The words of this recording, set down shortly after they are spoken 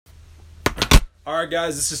Alright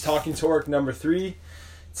guys, this is Talking Torque number 3.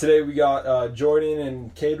 Today we got Jordan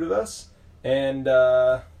and Cade with us. And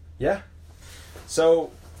yeah. So,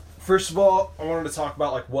 first of all, I wanted to talk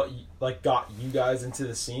about what got you guys into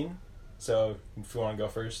the scene. So, if you want to go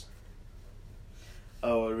first.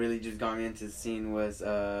 Oh, what really just got me into the scene was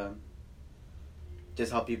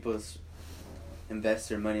just how people invest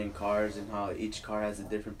their money in cars and how each car has a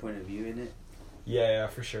different point of view in it. Yeah,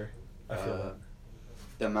 for sure. I feel that.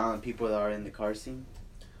 The amount of people that are in the car scene.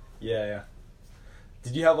 Yeah.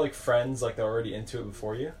 Did you have friends that were already into it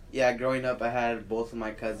before you? Yeah, growing up I had both of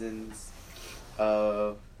my cousins.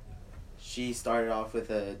 She started off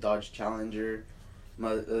with a Dodge Challenger.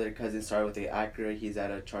 My other cousin started with the Acura. He's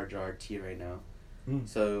at a Charger RT right now.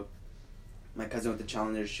 So, my cousin with the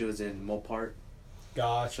Challenger, she was in Mopar.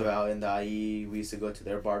 Gotcha. So out in the IE, we used to go to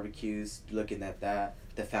their barbecues, looking at that,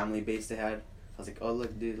 the family base they had. I was like, oh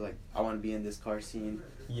look, dude, I want to be in this car scene.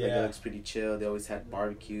 Yeah. It looks pretty chill. They always had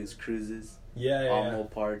barbecues, cruises. Yeah. All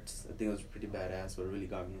Moparts. I think it was pretty badass. What really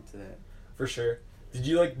got me into that. For sure. Did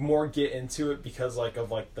you more get into it because of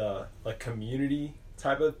the community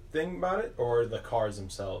type of thing about it, or the cars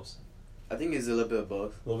themselves? I think it's a little bit of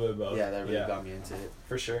both. A little bit of both. Yeah, that really got me into it.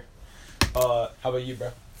 For sure. How about you,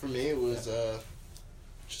 bro? For me, it was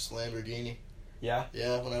just Lamborghini. Yeah?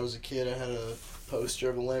 Yeah, when I was a kid, I had a poster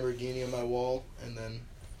of a Lamborghini on my wall, and then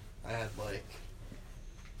I had,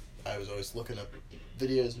 I was always looking up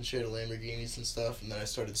videos and shit of Lamborghinis and stuff, and then I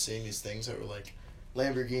started seeing these things that were,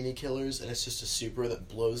 Lamborghini killers, and it's just a Supra that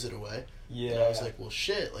blows it away. Yeah. And I was like, well,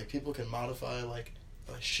 shit, people can modify, a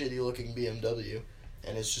shitty-looking BMW,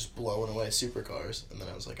 and it's just blowing away supercars. And then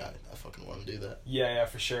I was like, I fucking want to do that. Yeah,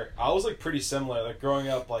 for sure. I was pretty similar. Growing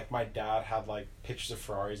up, my dad had pictures of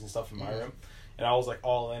Ferraris and stuff in my room, and I was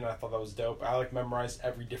all in. I thought that was dope. I memorized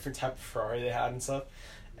every different type of Ferrari they had and stuff.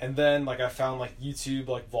 And then I found YouTube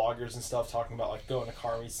vloggers and stuff talking about going to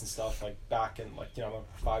car meets and stuff back in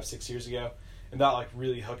 5-6 years ago, and that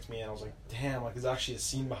really hooked me. And I was like, damn, there's actually a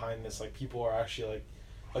scene behind this. People are actually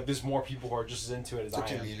there's more people who are just as into it as I am.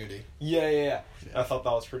 It's a community. Yeah. I thought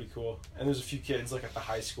that was pretty cool. And there's a few kids at the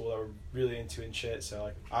high school that were really into it and shit. So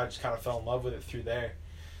I just kind of fell in love with it through there.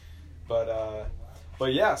 But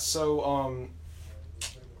yeah. So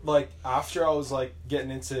after I was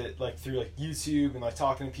getting into it through YouTube and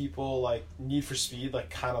talking to people, Need for Speed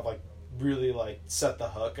really set the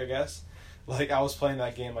hook, I guess. I was playing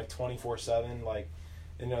that game 24/7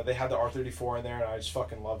 they had the R34 in there, and I just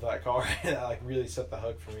fucking love that car. And that really set the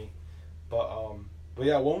hook for me. But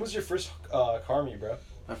yeah, when was your first car meet, bro?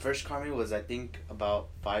 My first car meet was, I think, about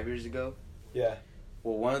 5 years ago. Yeah.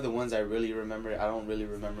 Well, one of the ones I really remember, I don't really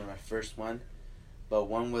remember my first one, but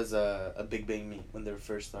one was a Big Bang meet when they were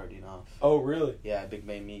first starting off. Oh, really? Yeah, Big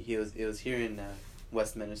Bang meet. It was here in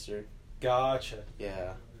Westminster. Gotcha.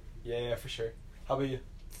 Yeah. Yeah, for sure. How about you?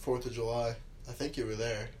 4th of July. I think you were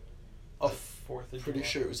there. Oh, 4th of July. Pretty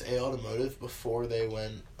sure it was A Automotive before they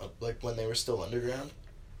went up, when they were still underground.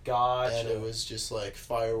 Gotcha. And it was just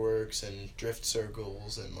fireworks and drift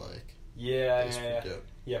circles and Yeah, it was pretty dope.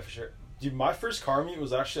 Yeah, for sure. Dude, my first car meet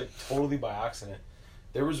was actually totally by accident.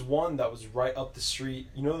 There was one that was right up the street.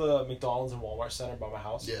 You know the McDonald's and Walmart Center by my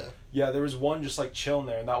house? Yeah. Yeah, there was one just chilling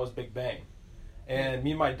there, and that was Big Bang. And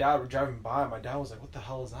me and my dad were driving by, and my dad was like, what the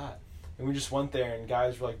hell is that? And we just went there, and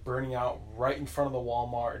guys were burning out right in front of the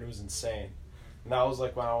Walmart, and it was insane. And that was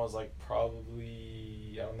when I was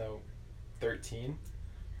probably, I don't know, 13.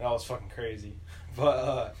 That was fucking crazy.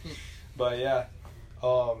 But yeah.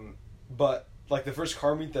 But the first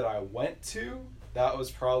car meet that I went to, that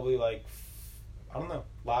was probably I don't know,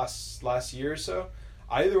 last year or so.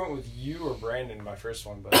 I either went with you or Brandon, my first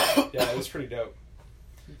one, but yeah, it was pretty dope.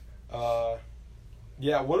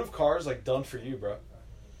 Yeah, what have cars done for you, bro?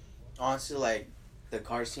 Honestly, the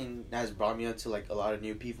car scene has brought me up to a lot of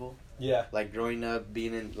new people. Yeah. Growing up,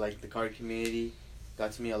 being in the car community,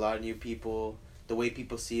 got to meet a lot of new people. The way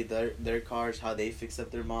people see their cars, how they fix up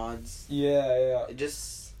their mods. Yeah. It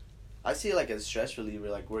just, I see it as a stress reliever.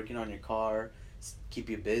 Working on your car, keep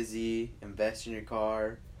you busy, invest in your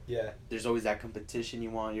car. Yeah. There's always that competition. You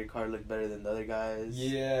want your car to look better than the other guys.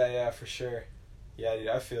 Yeah, for sure. Yeah, dude,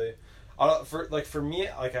 I feel you. For me,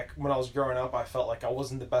 when I was growing up, I felt I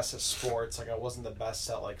wasn't the best at sports. I wasn't the best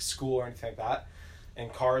at school or anything like that.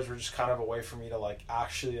 And cars were just kind of a way for me to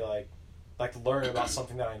actually learn about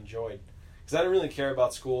something that I enjoyed. Because I didn't really care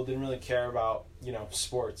about school. Didn't really care about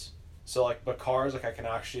sports. So but cars, I can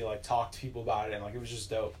actually talk to people about it, and it was just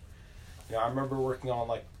dope. I remember working on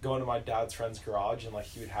going to my dad's friend's garage, and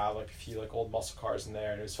he would have a few old muscle cars in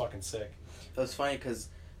there, and it was fucking sick. It was funny because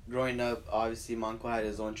growing up, obviously, my uncle had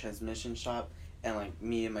his own transmission shop, and like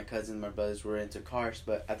me and my cousin, my brothers were into cars.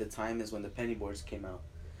 But at the time is when the penny boards came out.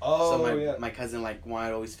 Oh, so yeah. my cousin like wanted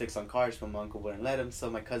to always fix on cars, but my uncle wouldn't let him. So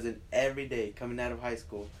my cousin every day coming out of high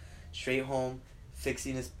school, straight home,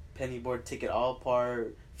 fixing his penny board, take it all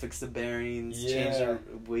apart, fix the bearings, change the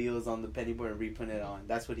wheels on the penny board, and re-put it on.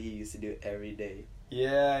 That's what he used to do every day.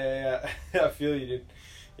 Yeah. I feel you, dude.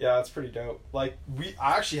 Yeah, it's pretty dope. Like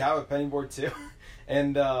I actually have a penny board too,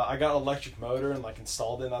 and I got an electric motor and like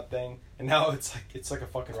installed in that thing, and now it's like a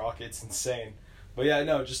fucking rocket. It's insane. But yeah,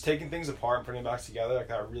 no, just taking things apart and putting them back together, like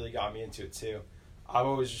that really got me into it too. I've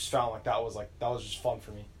always just found like that was just fun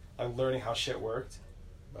for me, like learning how shit worked.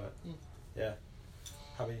 But yeah,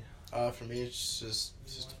 how about you? For me, it's just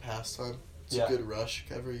a pastime. It's Yeah. a good rush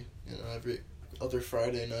every other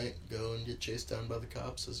Friday night. Go and get chased down by the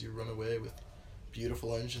cops as you run away with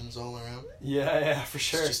beautiful engines all around. Yeah, for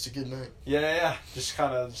sure. It's just a good night. Yeah. Just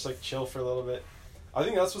kind of just like chill for a little bit. I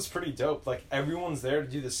think that's what's pretty dope. Like everyone's there to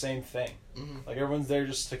do the same thing. Mm-hmm. Like everyone's there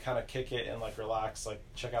just to kind of kick it and like relax, like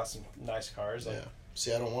check out some nice cars. Like, Yeah.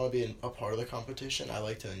 See, I don't want to be a part of the competition. I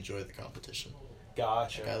like to enjoy the competition.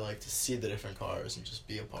 Gotcha. Like, I like to see the different cars and just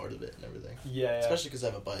be a part of it and everything. Yeah. Especially because I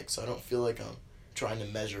have a bike, so I don't feel like I'm trying to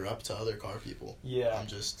measure up to other car people. Yeah. I'm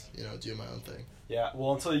just, doing my own thing. Yeah.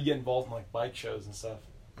 Well, until you get involved in like bike shows and stuff.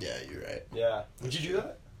 Yeah, you're right. Yeah. Would you do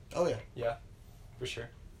that? Oh, yeah. Yeah. For sure.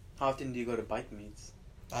 How often do you go to bike meets?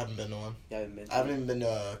 I haven't been to one. Yeah, I haven't been. I haven't even been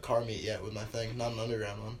to a car meet yet with my thing. Not an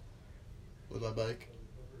underground one. With my bike.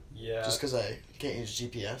 Yeah. Just because I can't use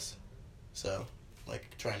GPS. So, like,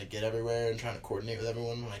 trying to get everywhere and trying to coordinate with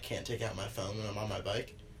everyone when I can't take out my phone when I'm on my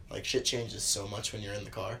bike. Like, shit changes so much when you're in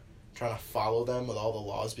the car. Trying to follow them with all the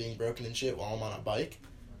laws being broken and shit while I'm on a bike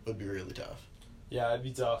would be really tough. Yeah, it'd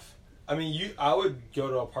be tough. I mean, I would go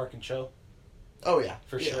to a park and chill. Oh, yeah.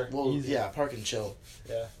 For yeah. sure. Well, Easy. yeah, park and chill.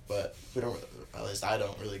 Yeah. But we don't, at least I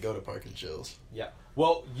don't really go to park and chills. Yeah.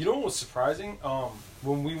 Well, you know what was surprising?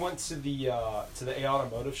 When we went to the A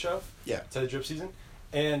Automotive show. Yeah. To the drip season,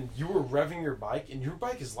 and you were revving your bike, and your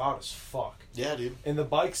bike is loud as fuck. Yeah, dude. And the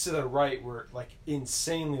bikes to the right were like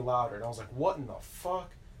insanely louder, and I was like, "What in the fuck?"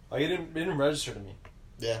 Like it didn't register to me.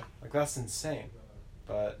 Yeah. Like that's insane.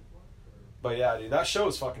 But yeah, dude, that show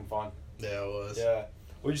was fucking fun. Yeah, it was. Yeah.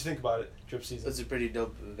 What'd you think about it, drip It season? was a pretty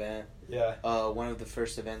dope event. Yeah. One of the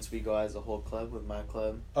first events we go as a whole club with my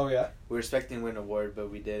club. Oh yeah. We were expecting to win an award,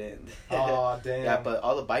 but we didn't. Aw, damn. Yeah, but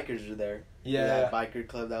all the bikers were there. Yeah. That biker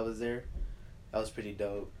club that was there. That was pretty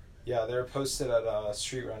dope. Yeah, they were posted at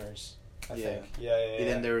Street Runners, I think. Yeah. And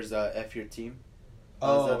then there was F Your Team.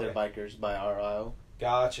 Oh, Those other okay. bikers by our aisle.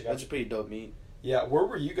 Gotcha. That was a pretty dope meet. Yeah, where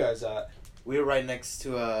were you guys at? We were right next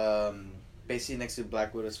to, basically next to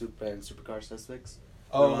Black Widow Swoop and Supercar Suspects. We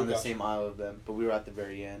Oh, were on the gotcha. same aisle of them, but we were at the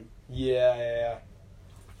very end. Yeah.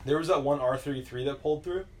 There was that one R33 that pulled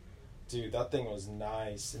through. Dude, that thing was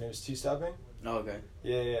nice, and it was two-stepping. Oh, okay.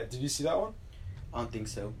 Yeah. Did you see that one? I don't think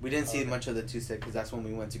so. We didn't see Okay. much of the two-step because that's when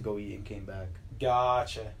we went to go eat and came back.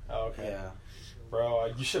 Gotcha. Okay. Yeah. Bro,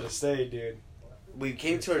 you should have stayed, dude. We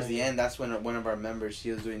came towards the end. That's when one of our members,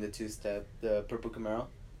 she was doing the two-step, the purple Camaro.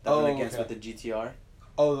 That went against okay. with the GTR.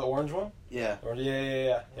 Oh, the orange one? Yeah. Or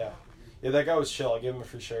Yeah, that guy was chill. I gave him a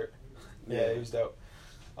free shirt. Yeah, he was dope.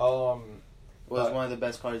 Was one of the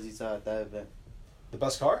best cars you saw at that event. The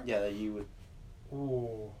best car? Yeah, that you would.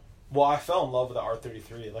 Ooh. Well, I fell in love with the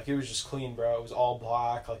R33. Like, it was just clean, bro. It was all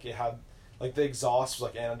black. Like, it had... Like, the exhaust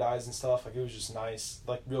was, like, anodized and stuff. Like, it was just nice.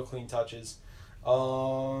 Like, real clean touches.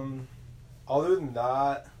 Other than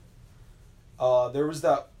that... there was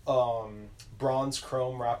that, bronze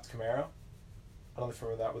chrome wrapped Camaro. I don't know if you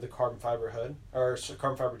remember that. With a carbon fiber hood. Or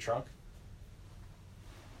carbon fiber trunk.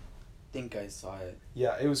 Think I saw it.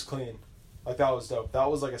 Yeah, it was clean. Like, that was dope. That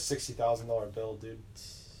was, like, a $60,000 bill, dude.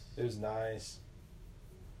 It was nice.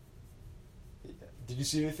 Did you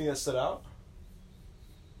see anything that stood out?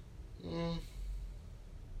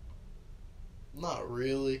 Not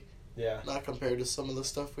really. Yeah. Not compared to some of the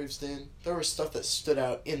stuff we've seen. There was stuff that stood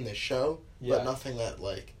out in the show, Yeah. but nothing that,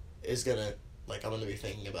 like, is gonna, like, I'm gonna be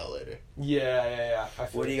thinking about later. Yeah.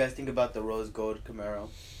 What do you guys think about the rose gold Camaro?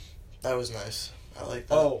 That was nice. I like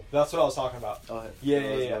that. Oh, that's what I was talking about. Oh, Yeah, the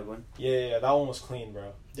rose yeah. gold one. Yeah. That one was clean,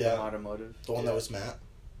 bro. Yeah. Automotive. The one Yeah. that was matte.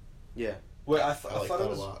 Yeah. Wait, I I thought like it that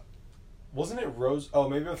was... a lot. Wasn't it rose... Oh,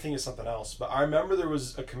 maybe I'm thinking of something else. But I remember there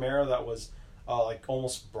was a Camaro that was, like,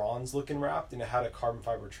 almost bronze-looking wrapped, and it had a carbon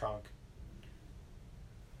fiber trunk.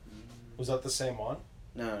 Was that the same one?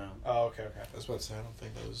 No. Oh, okay. I was about to say, I don't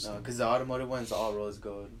think that was... No, because the automotive one's all rose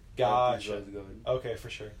gold. Gotcha. Rose gold. Okay, for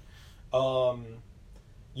sure.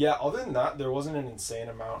 Yeah, other than that, there wasn't an insane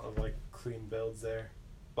amount of, like, clean builds there.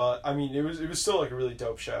 But, I mean, it was still, like, a really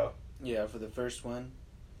dope show. Yeah, for the first one,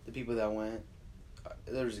 the people that went,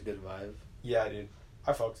 there was a good vibe. Yeah, dude.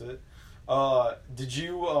 I fucked with it. Did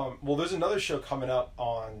you, well, there's another show coming up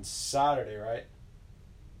on Saturday, right?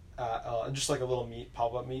 Just like a little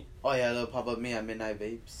pop-up meet. Oh yeah, they'll pop up me at Midnight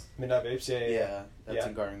Vapes. Midnight Vapes, yeah. That's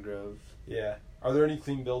in Garden Grove. Yeah. Are there any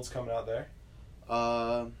clean builds coming out there?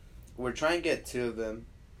 We're trying to get 2 of them.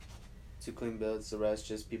 2 clean builds. The rest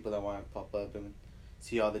just people that want to pop up and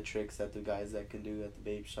see all the tricks that the guys that can do at the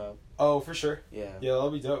vape shop. Oh, for sure. Yeah. Yeah, that'll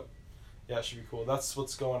be dope. Yeah, it should be cool. That's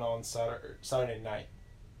what's going on Saturday night.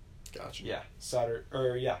 Gotcha. Yeah,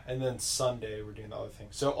 and then Sunday we're doing the other thing.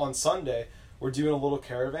 So on Sunday we're doing a little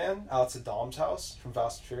caravan out to Dom's house from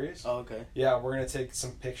Fast and Furious. Oh, okay. Yeah, we're gonna take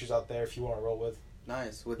some pictures out there if you want to roll with.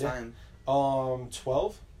 Nice. What Yeah. time?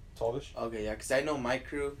 12ish. Okay, yeah, because I know my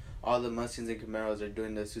crew, all the Mustangs and Camaros are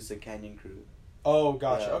doing the Sousa Canyon crew. Oh,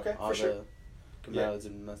 gotcha. Yeah, Okay, all for sure. the Camaros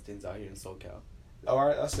and Mustangs out here in SoCal. All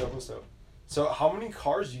right, that's dope. That's dope. So how many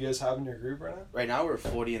cars do you guys have in your group right now? Right now we're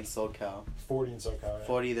 40 in SoCal. 40 in SoCal. Yeah.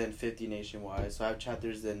 40, then 50 nationwide. So I have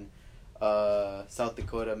chapters in South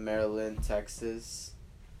Dakota, Maryland, Texas.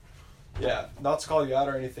 Yeah, not to call you out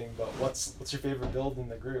or anything, but what's your favorite build in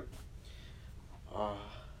the group?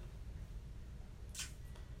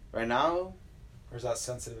 Right now, Or is that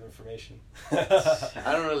sensitive information?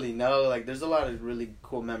 I don't really know. Like, there's a lot of really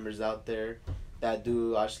cool members out there that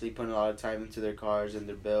do actually put a lot of time into their cars and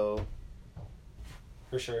their build.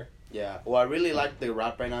 For sure. Yeah. Well, I really like the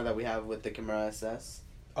wrap right now that we have with the Camaro SS.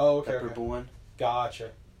 Oh, okay. The Okay. purple one.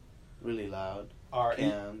 Gotcha. Really loud. All right.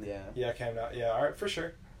 Cam, yeah. Yeah, cam out. Yeah, all right, for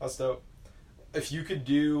sure. That's dope. If you could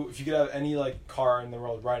have any like car in the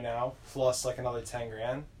world right now plus like another 10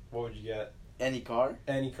 grand, what would you get? Any car?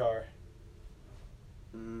 Any car.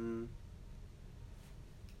 Probably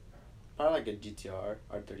like a GTR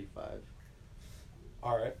R35.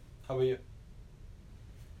 All right. How about you?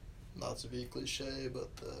 Not to be cliche, but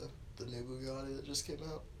the new Bugatti that just came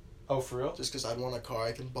out. Oh, for real? Just because I'd want a car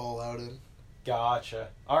I can ball out in. Gotcha.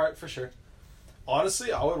 All right, for sure.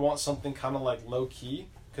 Honestly, I would want something kind of like low key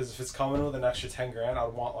because if it's coming with an extra 10 grand,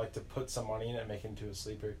 I'd want like to put some money in it and make it into a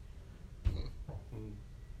sleeper.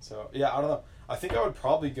 So yeah, I don't know. I think I would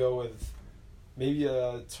probably go with maybe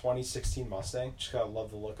a 2016 Mustang. Just gotta love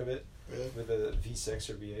the look of it. Really? With a V6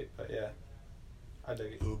 or V8, but yeah, I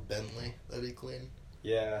dig it. Ooh, Bentley. That'd be clean.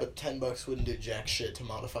 Yeah. But $10 wouldn't do jack shit to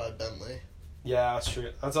modify a Bentley. Yeah, that's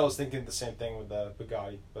true. That's what I was thinking. The same thing with the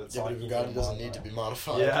Bugatti, but it's Yeah, not but a like you Bugatti can doesn't modify need to it. be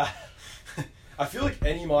modified. Yeah. I feel like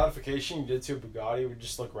any modification you did to a Bugatti would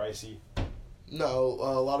just look ricey. No,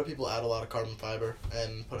 a lot of people add a lot of carbon fiber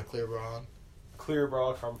and put a clear bra on. Clear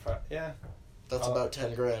bra, carbon fiber. Yeah. That's about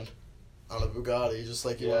 10 grand on a Bugatti. Just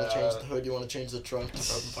like you want to change the hood, you want to change the trunk to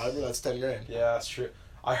carbon fiber, that's 10 grand. Yeah, that's true.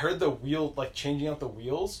 I heard the wheel, like changing out the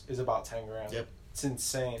wheels, is about 10 grand. Yep. It's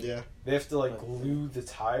insane. Yeah. They have to like glue the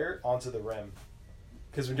tire onto the rim.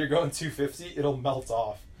 Because when you're going 250, it'll melt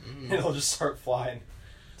off. Mm. It'll just start flying.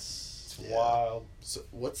 It's wild. So,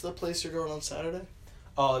 what's the place you're going on Saturday?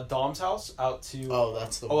 Dom's house out to. Oh,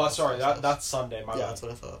 that's the. Oh, sorry. That's Sunday. My yeah, bad. that's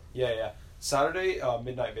what I thought. Yeah. Saturday,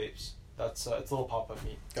 Midnight Vapes. That's it's a little pop-up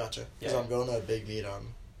meet. Gotcha. Because Yeah. I'm going to a big meet on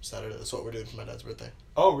Saturday. That's what we're doing for my dad's birthday.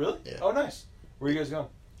 Oh, really? Yeah. Oh, nice. Where are you guys going?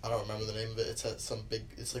 I don't remember the name of it. It's at some big.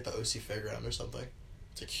 It's like the OC Fairground or something.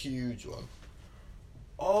 It's a huge one.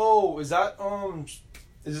 Oh, is that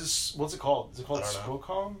Is this what's it called? Is it called I don't know.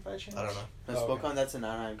 Spocom by chance? I don't know. The Oh, okay. Spokane, that's in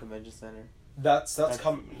Anaheim Convention Center. That's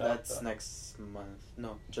coming. That's next month.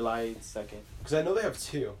 No, July 2nd. Because I know they have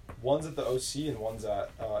two. One's at the OC and one's at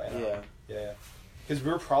Anaheim. Yeah. Yeah. Because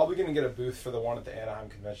we're probably gonna get a booth for the one at the Anaheim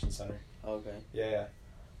Convention Center. Okay. Yeah.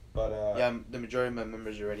 But yeah, the majority of my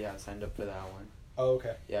members already have signed up for that one. Oh,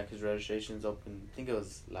 okay. Yeah, because registration's open. I think it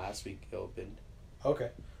was last week it opened. Okay.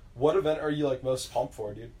 What event are you like most pumped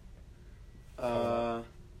for, dude?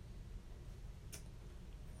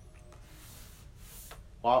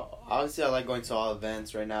 Well, obviously I like going to all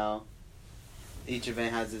events right now. Each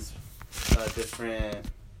event has its different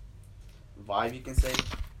vibe, you can say.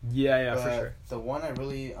 Yeah, But the one I'm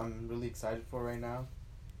really excited for right now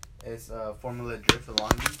is Formula Drift in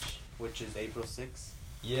Long Beach, which is April 6th.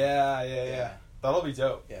 Yeah. That'll be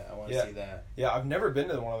dope. Yeah, I want to see that. Yeah, I've never been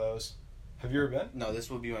to one of those. Have you ever been? No, this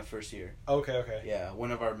will be my first year. Okay. Yeah, one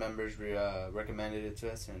of our members recommended it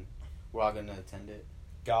to us, and we're all gonna attend it.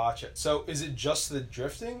 Gotcha. So is it just the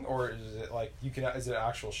drifting, or is it like is it an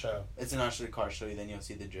actual show? It's an actual car show, then you'll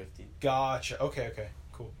see the drifting. Gotcha. Okay.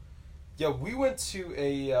 Cool. Yeah, we went to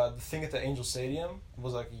the thing at the Angel Stadium. It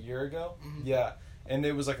was like a year ago. Mhm. Yeah, and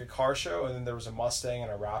it was like a car show, and then there was a Mustang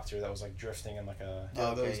and a Raptor that was like drifting in like a.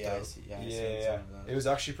 Yeah, that was I dope. see. Yeah, I Yeah. seen some of those. It was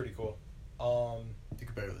actually pretty cool. You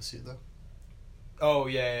could barely see it though. Oh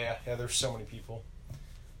yeah. There's so many people.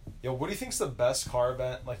 Yo, what do you think's the best car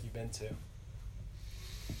event like you've been to?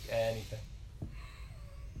 Anything.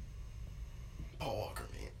 Paul Walker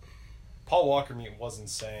meet. Paul Walker meet was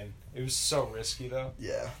insane. It was so risky though.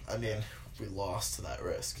 Yeah, I mean, we lost to that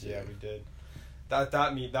risk. Yeah, we did.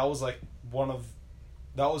 That meet, that was like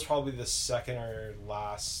that was probably the second or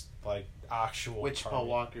last like actual. Which car Paul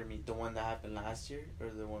meet. Walker meet? The one that happened last year or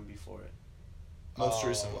the one before it? Most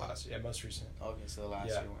recent one. last. Yeah, most recent. Okay, so the last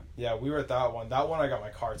Yeah. year one. Yeah, we were at that one. That one I got my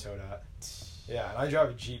car towed at. Yeah, and I drive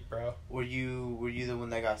a Jeep, bro. Were you the one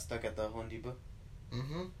that got stuck at the Home Depot?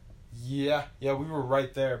 Mm-hmm. Yeah, we were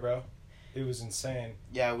right there, bro. It was insane.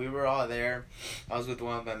 Yeah, we were all there. I was with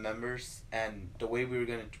one of my members, and the way we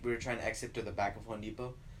were trying to exit to the back of Home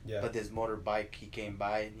Depot. Yeah. But this motorbike, he came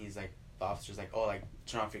by, and he's like, the officer's like, oh, like,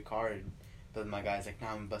 turn off your car. And but my guy's like, nah,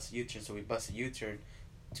 I'm gonna bust a U-turn. So we bust a U-turn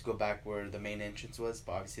to go back where the main entrance was,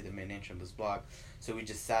 but obviously the main entrance was blocked. So we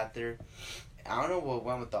just sat there. I don't know what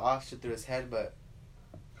went with the officer through his head, but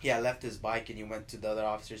he had left his bike and he went to the other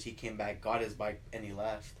officers. He came back, got his bike, and he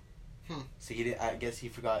left. So he didn't. I guess he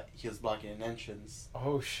forgot he was blocking an entrance.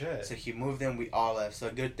 Oh shit. So he moved them. We all left. So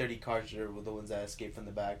a good 30 cars were the ones that escaped from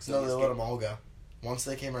the back. So No, we they let escaped- them all go. Once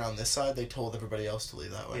they came around this side, they told everybody else to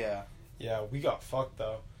leave that way. Yeah. Yeah, we got fucked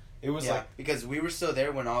though. It was Yeah, like because we were still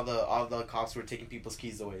there when all the cops were taking people's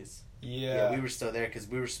keys away. yeah, we were still there because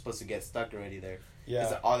we were supposed to get stuck already there. yeah.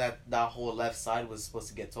 Because all that whole left side was supposed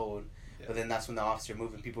to get towed. Yeah. But then that's when the officer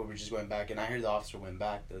moved and people were just going back. And I heard the officer went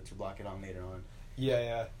back though to block it on later on.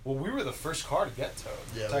 Yeah. Well, we were the first car to get towed.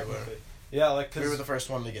 Yeah, we technically. Yeah, like We cause were the first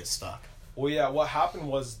one to get stuck. well, yeah. What happened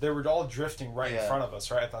was they were all drifting right in Yeah. front of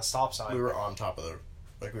us, right at that stop sign. We were on top of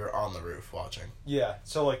we were on the roof watching. Yeah,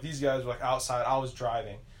 so like these guys were like outside, I was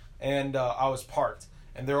driving, and I was parked,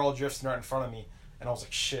 and they're all drifting right in front of me, and I was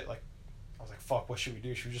like, shit, like, I was like, fuck, what should we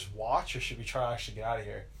do? Should we just watch, or should we try to actually get out of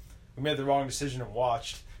here? We made the wrong decision and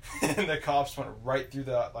watched, and the cops went right through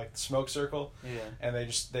the like smoke circle, Yeah. and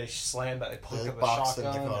they slammed that, they pulled They up a boxed in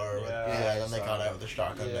shotgun. the car. Yeah, Then they got out with the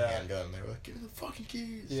shotgun and the Yeah. handgun. And they were like, "Give me the fucking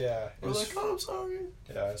keys." yeah, it We're was like, "Oh, I'm sorry."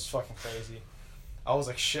 yeah, it was fucking crazy. I was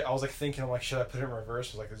like, shit, I was like thinking, I'm like, should I put it in reverse?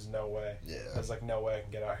 I was like, there's no way. Yeah. There's like no way I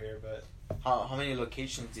can get out here, but How many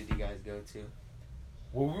locations did you guys go to?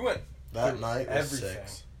 well, we went That through night was everything.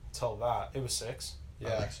 6. till that. It was 6. I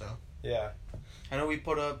Yeah, think so. yeah. I know we didn't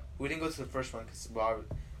go to the first one because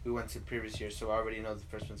we went to the previous year, so I already know the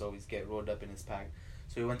first ones always get rolled up in its pack.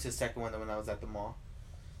 So we went to the second one, the one that was at the mall.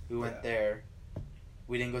 We went Yeah. there.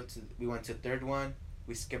 We went to the third one.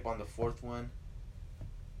 We skipped on the fourth one.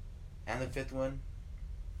 And the fifth one.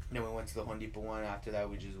 Then we went to the Home Depot one. After that,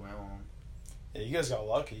 we just went home. Yeah, you guys got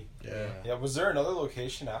lucky. Yeah. Yeah, was there another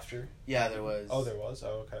location after? Yeah, there was. Oh, there was?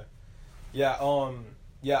 Oh, okay. Yeah,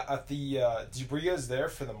 yeah, at the, were you guys there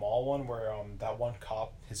for the mall one where, that one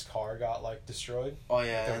cop, his car got, like, destroyed? Oh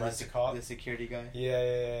yeah, The and rent-a-cop? the security guy.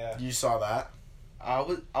 Yeah. You saw that? I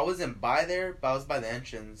wasn't by there, but I was by the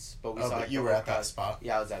entrance. But we Oh, saw. but like, you the were whole at that crowd. spot.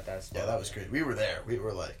 Yeah, I was at that spot. Yeah, that was great. We were there. We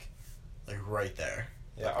were like right there.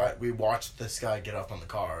 Yeah, Like, we watched this guy get up on the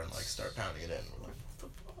car and like start pounding it in. We're like, what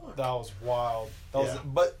the fuck? that was wild. Yeah.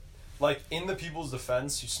 But, like, in the people's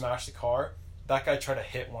defense who smashed the car, that guy tried to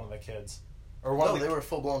hit one of the kids. Or one No, of the... they were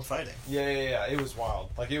full blown fighting. Yeah, it was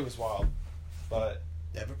wild. Like, it was wild. But...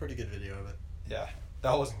 They have a pretty good video of it. Yeah,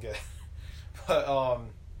 that wasn't good. But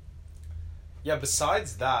yeah.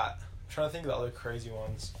 Besides that, I'm trying to think of the other crazy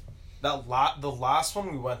ones. The last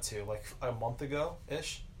one we went to like a month ago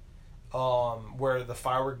ish, where the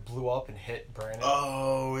firework blew up and hit Brandon.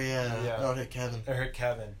 Oh yeah. Yeah. No, it hit Kevin. It hit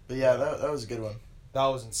Kevin. But yeah, that was a good one. That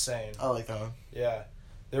was insane. I like that one. Yeah,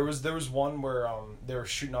 there was one where they were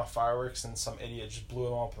shooting off fireworks and some idiot just blew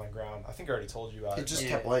them up on the ground. I think I already told you about It it. just Yeah.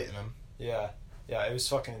 kept lighting him. Yeah, it was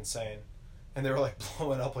fucking insane, and they were like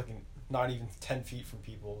blowing up like not even 10 feet from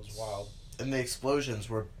people. It was wild. And the explosions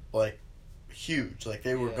were like huge. Like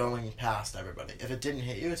they were Yeah. going past everybody. If it didn't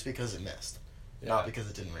hit you, it's because it missed, not because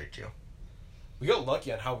it didn't reach you. We got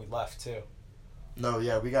lucky on how we left too. No,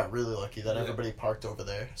 yeah, we got really lucky that Yeah. everybody parked over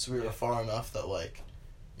there. So we were Yeah. far enough that like,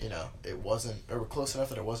 you know, it wasn't, or we're close enough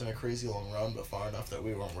that it wasn't a crazy long run, but far enough that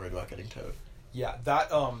we weren't worried about getting towed. Yeah,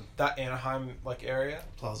 that Anaheim like area,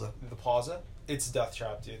 Plaza. the plaza, it's a death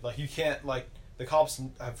trap, dude. Like you can't like the cops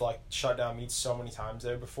have like shut down meets so many times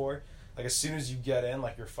there before. Like as soon as you get in,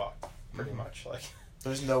 like you're fucked, pretty Mhm. much. Like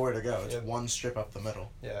There's nowhere to go. It's Yeah. one strip up the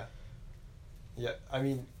middle. yeah. I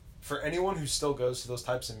mean, for anyone who still goes to those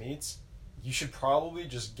types of meets, you should probably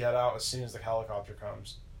just get out as soon as the helicopter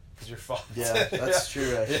comes, because you're fucked. Yeah, that's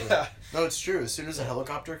true, actually. Yeah, No, it's true. As soon as a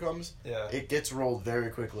helicopter comes, yeah, it gets rolled very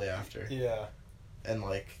quickly after. yeah. And,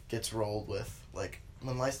 like, gets rolled with, like,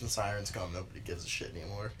 when license sirens come, nobody gives a shit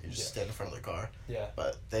anymore. You just stand in front of the car. Yeah.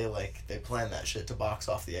 But they plan that shit to box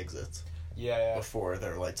off the exits. Yeah. Before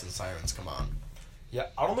their lights and sirens come on. Yeah,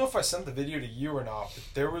 I don't know if I sent the video to you or not, but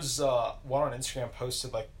there was one on Instagram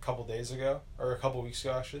posted like a couple days ago, or a couple weeks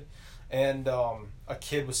ago actually, and a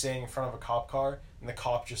kid was standing in front of a cop car, and the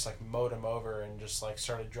cop just like mowed him over and just like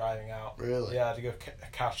started driving out. Really? Yeah, to go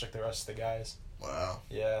catch like the rest of the guys. Wow.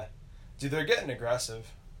 Yeah. Dude, they're getting aggressive.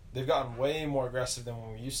 They've gotten way more aggressive than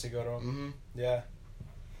when we used to go to them. Mm-hmm. Yeah.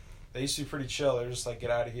 They used to be pretty chill. They're just like,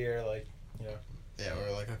 get out of here, like, you know. Yeah,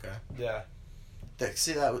 we're like, okay. Yeah.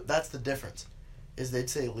 See, that's the difference. Is they'd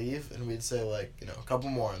say leave, and we'd say, like, you know, a couple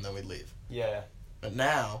more, and then we'd leave. Yeah. But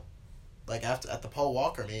now, like, at the Paul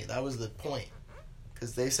Walker meet, that was the point.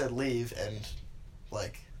 Because they said leave, and,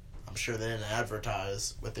 like, I'm sure they didn't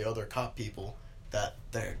advertise with the other cop people that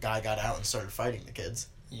their guy got out and started fighting the kids.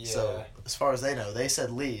 Yeah. So, as far as they know, they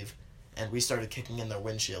said leave, and we started kicking in their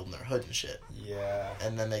windshield and their hood and shit. Yeah.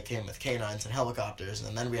 And then they came with canines and helicopters,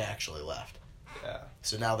 and then we actually left. Yeah.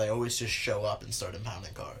 So now they always just show up and start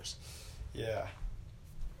impounding cars. Yeah.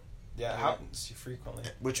 Yeah, it happens frequently.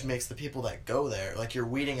 Which makes the people that go there, like, you're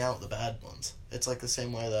weeding out the bad ones. It's like the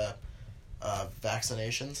same way the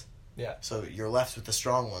vaccinations. Yeah. So you're left with the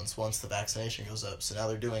strong ones once the vaccination goes up. So now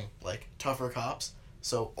they're doing, like, tougher cops.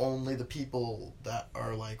 So only the people that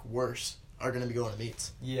are, like, worse are going to be going to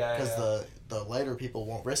meets. Yeah. Because the lighter people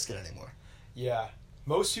won't risk it anymore. Yeah.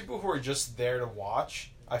 Most people who are just there to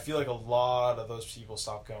watch, I feel like a lot of those people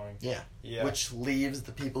stop going. Yeah. Yeah. Which leaves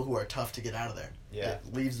the people who are tough to get out of there. Yeah.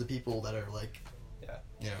 It leaves the people that are, like, yeah,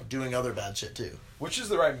 you know, doing other bad shit too. Which is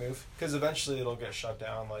the right move, because eventually it'll get shut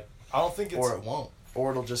down. Like, I don't think it's... Or it won't.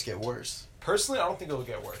 Or it'll just get worse. Personally, I don't think it'll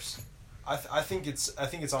get worse. I think it's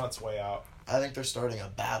on its way out. I think they're starting a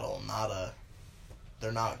battle,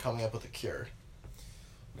 they're not coming up with a cure.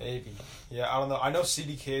 Maybe. Yeah, I don't know. I know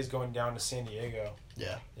CDK is going down to San Diego.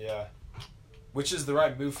 Yeah. Yeah. Which is the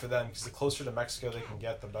right move for them, because the closer to Mexico they can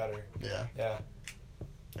get, the better. Yeah. Yeah.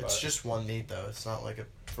 It's just one meet, though. It's not like a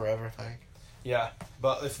forever thing. Yeah,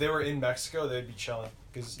 but if they were in Mexico, they'd be chilling.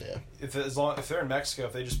 Because if they're in Mexico,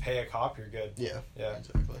 if they just pay a cop, you're good. Yeah. Yeah.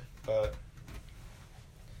 Exactly. But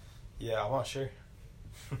yeah, I'm not sure.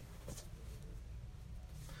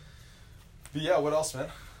 But yeah, what else, man?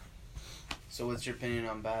 So what's your opinion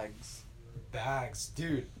on bags? Bags,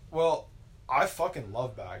 dude. Well, I fucking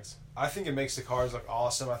love bags. I think it makes the cars look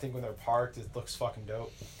awesome. I think when they're parked, it looks fucking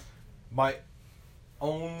dope. My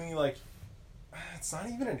only, like, it's not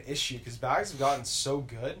even an issue, because bags have gotten so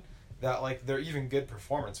good that, like, they're even good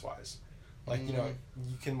performance-wise. Like, you know,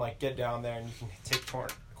 you can, like, get down there and you can take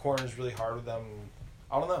corners really hard with them. And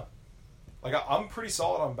I don't know. Like, I'm pretty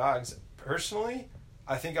solid on bags. Personally,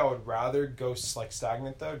 I think I would rather go, like,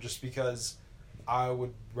 stagnant, though, just because I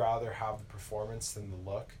would rather have the performance than the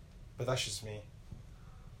look. But that's just me.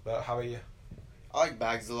 But how about you? I like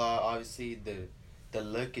bags a lot. Obviously, the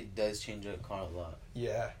look, it does change a car a lot.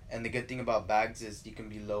 Yeah. And the good thing about bags is you can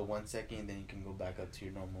be low 1 second, and then you can go back up to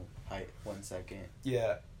your normal height 1 second.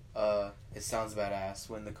 Yeah. It sounds badass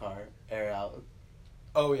when the car air out.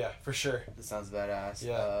 Oh, yeah, for sure. It sounds badass.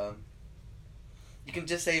 Yeah. You can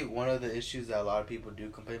just say one of the issues that a lot of people do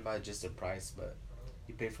complain about is just the price, but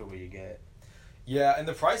you pay for what you get. Yeah, and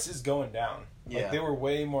the price is going down. Like, Yeah. they were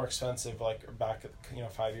way more expensive, like, back,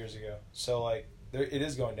 5 years ago. So, like, it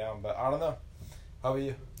is going down, but I don't know. How about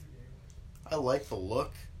you? I like the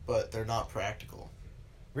look, but they're not practical.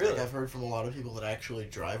 Really? Like, I've heard from a lot of people that actually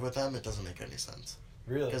drive with them, it doesn't make any sense.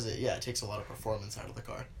 Really? Because it takes a lot of performance out of the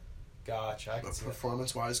car. Gotcha, I can But see that.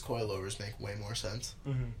 performance-wise, coilovers make way more sense.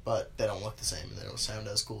 Mm-hmm. But they don't look the same, and they don't sound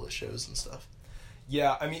as cool at shows and stuff.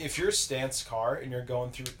 Yeah, I mean, if you're a stance car and you're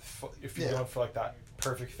going through, if you're Yeah. going for, like, that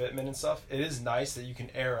perfect fitment and stuff, it is nice that you can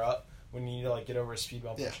air up when you need to, like, get over a speed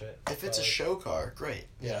bump and shit. If it's But, a show car, great.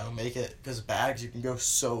 You know, make it, because bags, you can go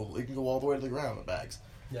all the way to the ground with bags.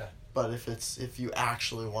 Yeah. But if you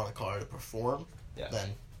actually want a car to perform, Yeah.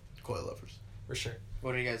 then coilovers. For sure.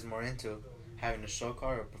 What are you guys more into? Having a show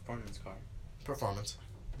car or a performance car? Performance.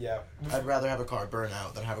 Yeah. I'd rather have a car burn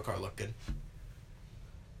out than have a car look good.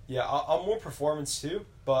 Yeah, I'm more performance too,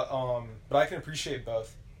 but I can appreciate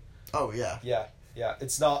both. Oh, yeah. Yeah.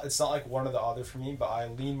 It's not like one or the other for me, but I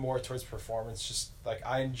lean more towards performance. Just like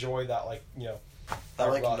I enjoy that, like, I that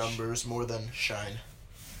like rush. numbers more than shine.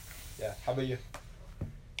 Yeah. How about you?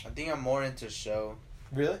 I think I'm more into show.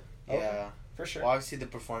 Really? Yeah. Okay. For sure. Well, obviously the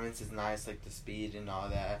performance is nice, like the speed and all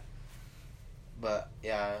that. But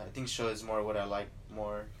yeah, I think show is more what I like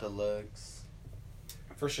more, the looks.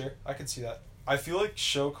 For sure. I can see that. I feel like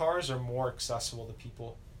show cars are more accessible to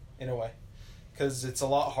people in a way. Because it's a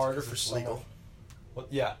lot harder for It's someone. legal. Well,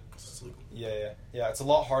 yeah. It's legal. Yeah. It's a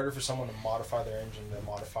lot harder for someone to modify their engine than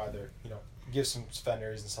modify their, give some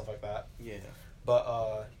fenders and stuff like that. Yeah.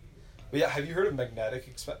 But yeah, have you heard of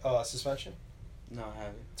magnetic suspension? No, I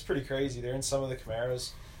haven't. It's pretty crazy. They're in some of the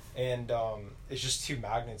Camaros, and it's just two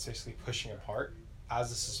magnets basically pushing apart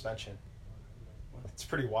as a suspension. It's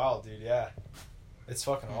pretty wild, dude. Yeah, it's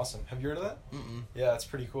fucking awesome. Have you heard of that? Mm-mm. Yeah, it's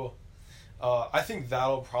pretty cool. I think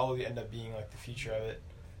that'll probably end up being like the future of it.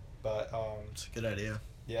 But It's a good idea.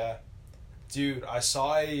 yeah, dude, I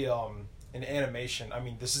saw an animation. I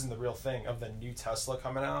mean, this isn't the real thing, of the new Tesla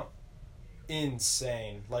coming out.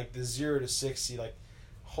 Insane. Like the 0 to 60, like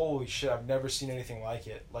holy shit, I've never seen anything like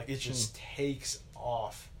it. Like it just takes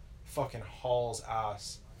off, fucking hauls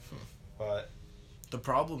ass. But The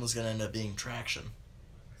problem is going to end up being traction.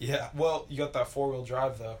 yeah, well, you got that 4-wheel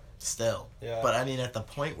drive though. Still. Yeah. But I mean, at the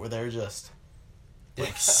point where they're just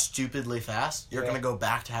like stupidly fast, you're Yeah. going to go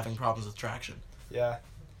back to having problems with traction. Yeah,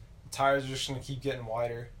 the tires are just gonna keep getting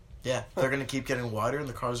wider. Yeah, they're going to keep getting wider and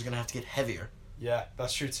the cars are going to have to get heavier. Yeah,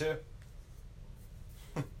 that's true too.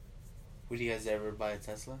 Would you guys ever buy a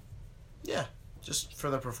Tesla? Yeah, just for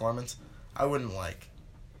the performance. I wouldn't like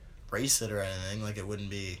race it or anything. Like it wouldn't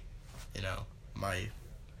be, my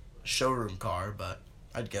showroom car, but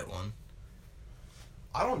I'd get one.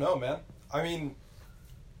 I don't know, man. I mean,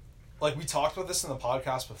 like we talked about this in the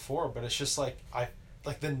podcast before, but it's just like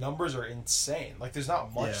the numbers are insane. Like there's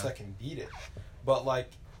not much Yeah. that can beat it. But like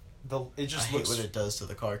it I just hate looks what it does to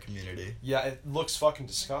the car community. yeah, it looks fucking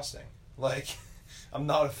disgusting. Like I'm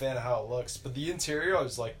not a fan of how it looks, but the interior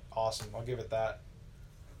is like awesome. I'll give it that.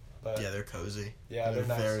 But Yeah, they're cozy. yeah, And they're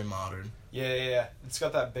nice. very modern. Yeah. It's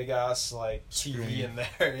got that big ass like TV Screen. in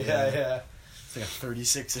there. Yeah. Yeah. It's like a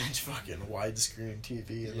 36-inch fucking widescreen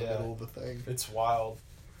TV in the Yeah. middle of the thing. It's wild.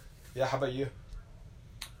 Yeah, how about you?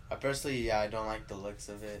 I personally, I don't like the looks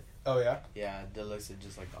of it. Oh yeah? Yeah, the looks are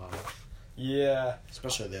just like off. Yeah.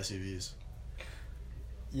 Especially the SUVs.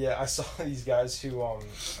 Yeah, I saw these guys who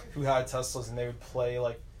had Teslas and they would play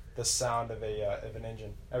like the sound of an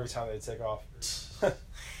engine every time they'd take off.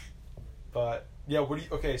 But yeah,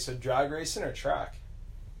 okay, so drag racing or track?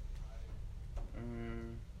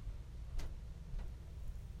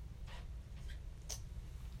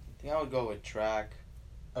 I think I would go with track.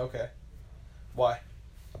 Okay. Why?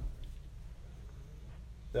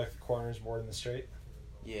 The corners more than the straight?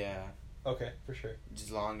 Yeah, Okay, for sure.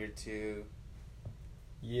 just longer too.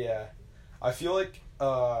 Yeah. I feel like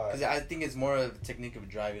Cause I think it's more of a technique of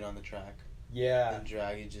driving on the track yeah. than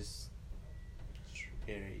drag. You just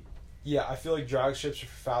straight. Yeah, I feel like drag strips are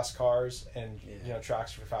for fast cars and Yeah.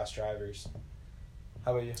 tracks are for fast drivers.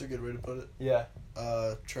 How about you? That's a good way to put it. Yeah.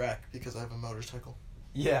 Track, because I have a motorcycle.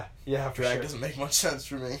 Yeah, for Drag sure. doesn't make much sense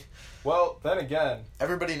for me. Well, then again,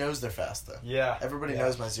 Everybody knows they're fast, though. yeah. Everybody yeah.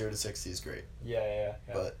 knows my 0 to 60 is great. Yeah.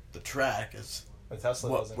 But the track is the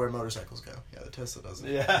Tesla doesn't. where motorcycles go. Yeah, the Tesla doesn't.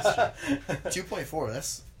 Yeah. That's true.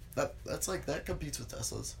 2.4, that's like, that competes with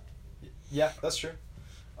Teslas. Yeah, that's true.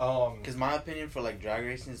 Cause my opinion for like drag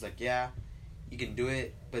racing is like, yeah, you can do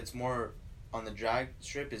it, but it's more on the drag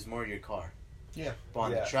strip is more your car. Yeah. But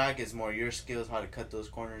on Yeah. the track is more your skills, how to cut those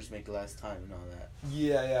corners, make less time, and all that.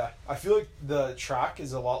 Yeah. I feel like the track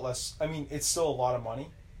is a lot less. I mean, it's still a lot of money,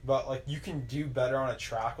 but like you can do better on a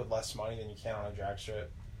track with less money than you can on a drag strip.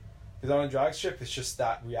 Because on a drag strip, it's just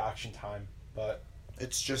that reaction time. But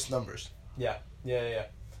It's just numbers. yeah.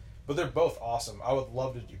 But they're both awesome. I would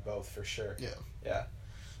love to do both for sure. Yeah.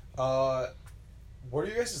 What are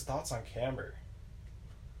you guys' thoughts on camber?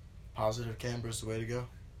 Positive camber is the way to go.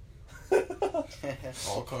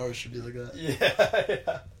 All cars should be like that.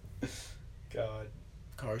 Yeah. God.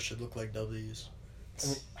 Cars should look like W's. I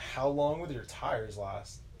mean, how long would your tires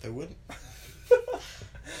last? They wouldn't.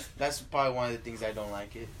 That's probably one of the things I don't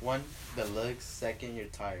like it. One, the looks. Second, your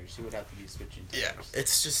tires. You would have to be switching tires.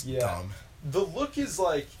 It's just Yeah. dumb. The look is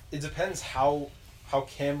like, it depends how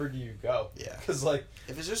cambered you go. Yeah. Because like,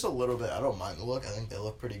 If it's just a little bit, I don't mind the look. I think they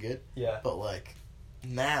look pretty good. yeah. But like,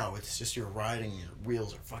 now it's just you're riding, your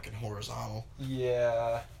wheels are fucking horizontal.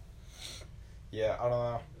 Yeah. Yeah, I don't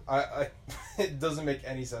know. I it doesn't make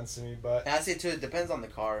any sense to me, but And I say too, it depends on the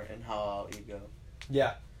car and how you go.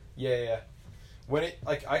 yeah. When it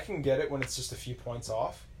like I can get it when it's just a few points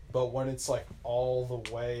off, but when it's like all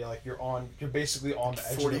the way like you're basically on the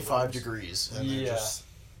edge of the 45 ropes. degrees. And Yeah. they're just,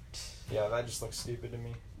 Yeah, that just looks stupid to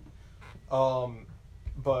me.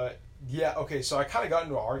 But yeah, okay, so I kind of got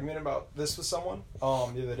into an argument about this with someone the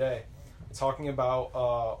other day, talking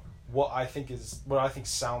about what I think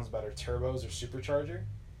sounds better, turbos or supercharger,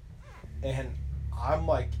 and I'm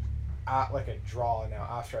like at like a draw now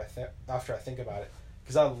after I think about it,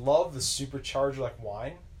 because I love the supercharger like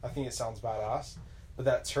whine. I think it sounds badass, But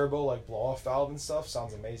that turbo like blow off valve and stuff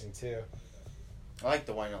sounds amazing too. I like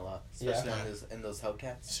the whine a lot, especially Yeah. in those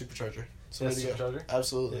Hellcats. Supercharger. Yeah, Way to go. supercharger?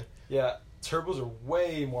 Absolutely. Yeah, turbos are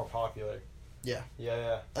way more popular. Yeah.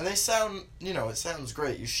 Yeah. And they sound, it sounds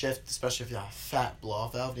great. You shift, especially if you have a fat blow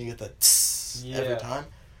off valve, and you get the tss every Yeah. time.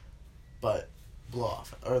 But blow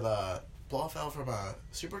off, or the blow off valve from a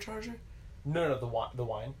supercharger? No, the wine.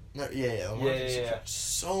 No, yeah. The one Yeah, from yeah, yeah. supercharger.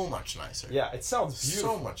 So much nicer. Yeah, it sounds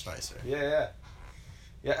beautiful. So much nicer. Yeah.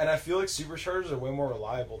 Yeah, and I feel like superchargers are way more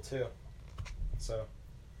reliable too. So,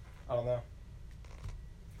 I don't know.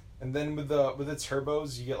 And then with the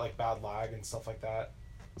turbos, you get like bad lag and stuff like that.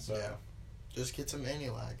 So Yeah. Just get some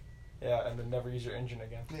anti-lag. yeah, and then never use your engine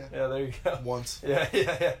again. Yeah. Yeah, there you go. Once. Yeah.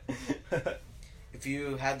 If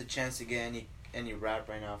you had the chance to get any wrap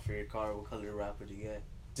right now for your car, what color wrap would you get?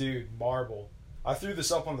 Dude, marble. I threw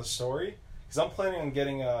this up on the story because I'm planning on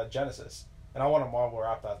getting a Genesis, and I want to marble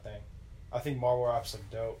wrap that thing. I think marble wraps look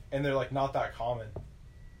dope, and they're like not that common.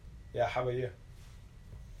 Yeah, how about you?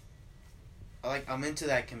 I'm into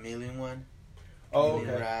that chameleon one. Oh, Chameleon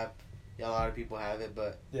okay. wrap. Yeah, a lot of people have it,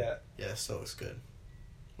 but Yeah. Yeah, still looks good.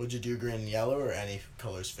 Would you do green and yellow, or any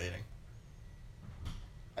colors fading?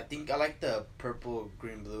 I think I like the purple,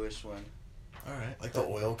 green, bluish one. Alright, like the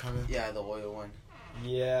oil kind of? Yeah, the oil one.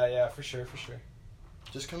 Yeah, for sure.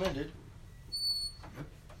 Just come in, dude.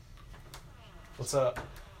 What's up?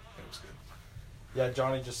 It was good. Yeah,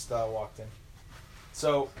 Johnny just walked in.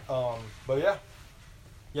 So, but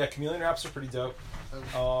yeah, chameleon wraps are pretty dope.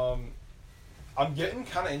 I'm getting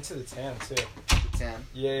kind of into the tan too. The tan.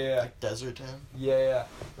 Yeah. Like desert tan? Yeah.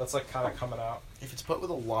 That's like kind of coming out. If it's put with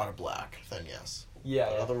a lot of black, then yes. Yeah.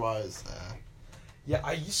 But otherwise, Yeah,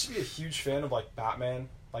 I used to be a huge fan of like Batman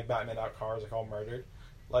out cars, like all murdered.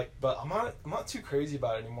 Like, but I'm not too crazy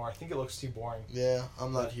about it anymore. I think it looks too boring. yeah,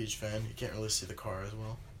 I'm not a huge fan. You can't really see the car as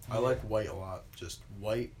well. I Yeah. like white a lot. Just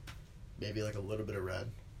white, maybe like a little bit of red.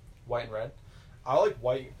 White and red. I like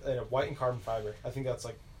white and carbon fiber. I think that's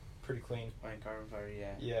like pretty clean. White carbon fiber,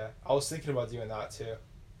 yeah. Yeah, I was thinking about doing that too,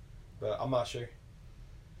 but I'm not sure.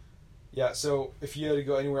 Yeah, so if you had to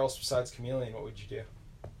go anywhere else besides chameleon, what would you do?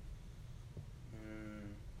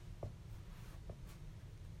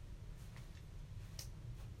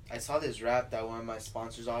 I saw this wrap that one of my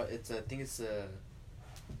sponsors are. I think it's a.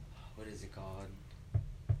 What is it called?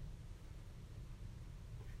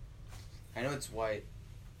 I know it's white.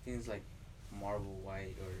 I think it's like marble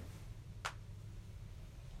white or.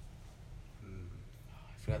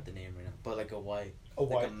 I forgot the name right now, but like a white. A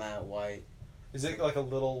like white. a matte white. Is it like a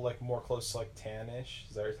little like more close to like tan-ish?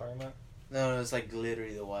 Is that what you're talking about? No, it's like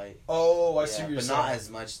glittery the white. Oh, I Yeah, see what you're but saying. not as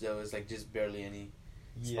much though. It's like just barely any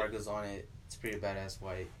Yeah, sparkles on it. It's pretty badass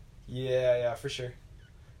white. yeah, for sure.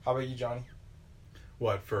 How about you, Johnny?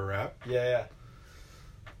 What, for a wrap? Yeah.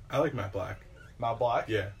 I like matte black. Matte black?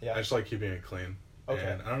 Yeah. Yeah. I just like keeping it clean. Okay.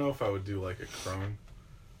 And I don't know if I would do like a chrome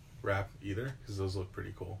wrap either, because those look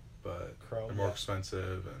pretty cool. But Chrome, they're more yeah.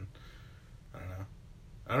 expensive, and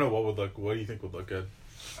I don't know what do you think would look good?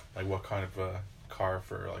 Like what kind of a car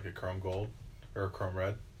for like a chrome gold or a chrome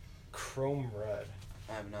red? Chrome red.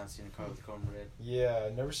 I have not seen a car with chrome red. Yeah,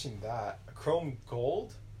 I've never seen that. A chrome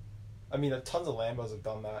gold? I mean, tons of Lambos have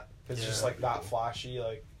done that. It's Yeah, just like that'd be that cool. flashy,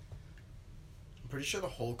 like... I'm pretty sure the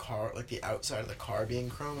whole car, like the outside of the car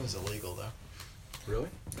being chrome, is illegal though. Really?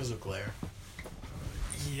 Because of glare.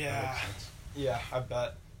 That Yeah. makes sense. Yeah, I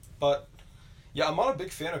bet. But, yeah, I'm not a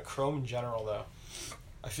big fan of chrome in general, though.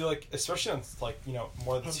 I feel like, especially on, like,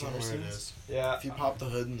 more of the Depends on tuner where it scenes. is. Yeah. If you pop the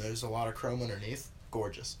hood and there's a lot of chrome underneath,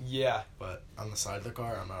 gorgeous. Yeah, But on the side of the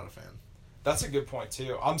car, I'm not a fan. that's a good point,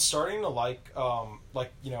 too. I'm starting to like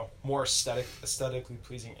more aesthetically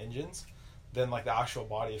pleasing engines than, like, the actual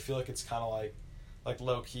body. I feel like it's kind of like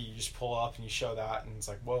low-key. You just pull up and you show that, and it's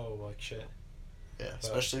like, whoa, like, shit. Yeah,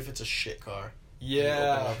 especially if it's a shit car. You open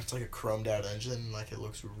Yeah. up, it's like a chromed out engine, like it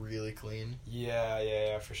looks really clean,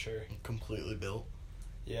 Yeah, for sure. and completely built.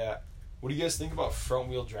 Yeah. What do you guys think about front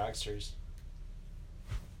wheel dragsters?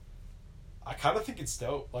 I kind of think it's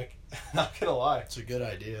dope. Like, not gonna lie. It's a good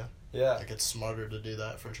idea. Yeah. Like it's smarter to do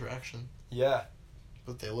that for traction. Yeah.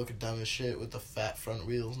 But they look dumb as shit with the fat front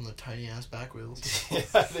wheels and the tiny ass back wheels. Yeah,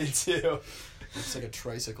 they do. It's like a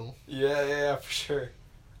tricycle. Yeah, for sure.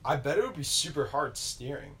 I bet it would be super hard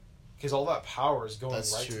steering. Because all that power is going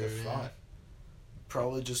That's right to the true, yeah. front.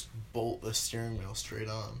 Probably just bolt the steering wheel straight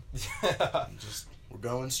on. Yeah. And just, we're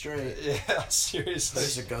going straight. Yeah, seriously.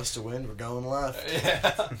 There's a gust of wind, we're going left.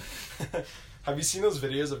 Yeah. Have you seen those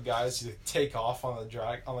videos of guys who take off on the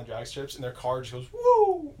drag strips and their car just goes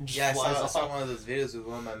woo? And just Yeah, I flies saw off? one of those videos with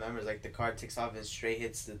one of my members. Like the car takes off and straight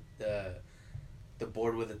hits the the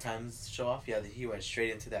board with the times show off. Yeah, he went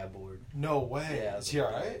straight into that board. No way. Yeah, Is he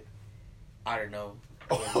alright? I don't know.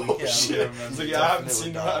 Oh Yeah, shit! It's like, I haven't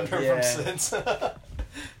seen him. I've heard Yeah. from since.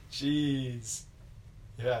 Jeez.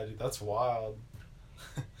 Yeah, dude, that's wild.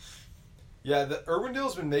 Yeah, the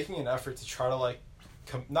Urbandale's been making an effort to try to like,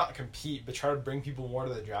 not compete, but try to bring people more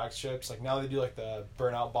to the drag strips. Like now they do like the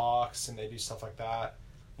Burnout Box and they do stuff like that.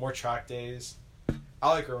 More track days. I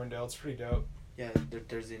like Urbandale. It's pretty dope. Yeah, their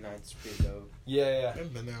Thursday night's pretty dope. Yeah, I yeah.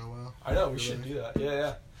 haven't been there in a while. I know we Really? should do that. Yeah,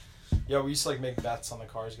 yeah. Yeah, we used to like make bets on the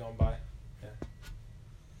cars going by.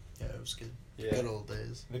 Yeah, it was good. Yeah. Good old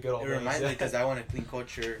days. The good old It days. reminds me yeah. because I won a clean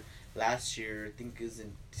culture last year. I think it was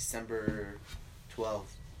in December 12th.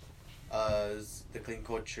 It was the clean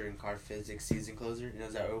culture and car physics season closer. And it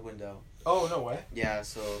was at Urbandale. Oh, no way. Yeah,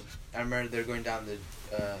 so I remember they're going down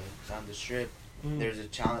the strip. Mm. There's a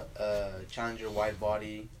Challenger wide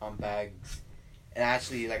body on bags, and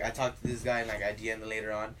actually, like, I talked to this guy and like I DM'd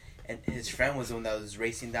later on, and his friend was the one that was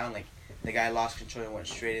racing down. Like, the guy lost control and went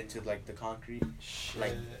straight into like the concrete, Shit.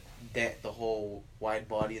 like the whole wide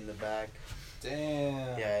body in the back.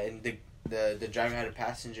 Damn. Yeah, and the driver had a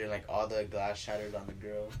passenger. Like, all the glass shattered on the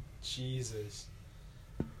grill. Jesus.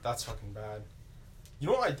 That's fucking bad. You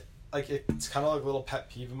know what like it's kind of like a little pet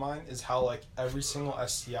peeve of mine is how like every single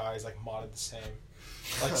STI is like modded the same.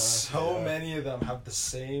 Like so Yeah. many of them have the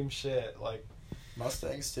same shit. Like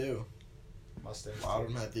Mustangs too. Mustangs. A lot of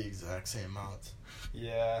too. them had the exact same mods.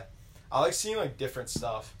 Yeah. I like seeing like different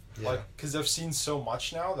stuff. Yeah. Like, because I've seen so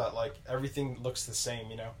much now that like everything looks the same,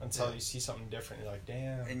 you know, until Yeah. you see something different. You're like,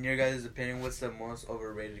 damn. In your guys' opinion, what's the most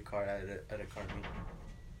overrated car at a car meet?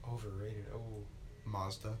 Overrated. Oh.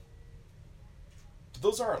 Mazda. But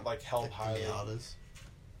those aren't like held Like highly. the Miatas.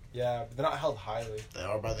 Yeah, but they're not held highly. They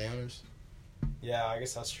are by the owners. Yeah, I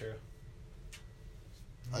guess that's true.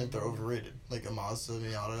 I think they're overrated. Like a Mazda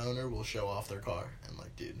Miata owner will show off their car and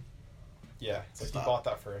like, dude. Yeah, it's like Stop. you bought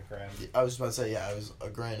that for $1,000. I was about to say, yeah, it was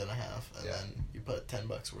 $1.5 grand, and Yeah. then you put $10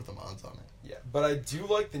 worth of mods on it. Yeah, but I do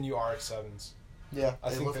like the new RX-7s. Yeah, I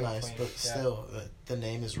they think look they're nice, clean, but yeah. still, the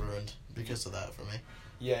name is ruined because of that for me.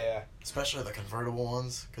 Yeah, Especially the convertible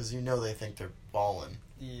ones, because you know they think they're balling.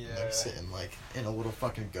 yeah. And they're sitting like in a little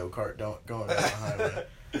fucking go-kart going down the highway.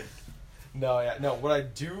 No, what I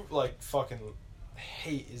do like fucking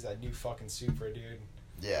hate is that new fucking Supra, dude.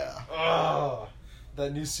 Yeah. Ugh,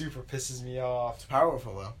 that new Supra pisses me off. It's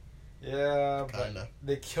powerful though. Yeah, but Kinda.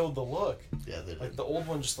 they killed the look. Yeah, they Like did. the old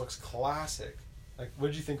one just looks classic. Like, what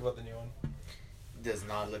did you think about the new one? Does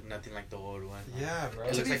not look nothing like the old one. Yeah, bro.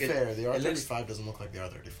 It To looks be like fair, the it looks- R35 doesn't look like the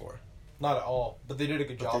R34. Not at all, but they did a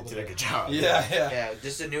good But job. they did with a it. good job. Yeah, yeah, Yeah,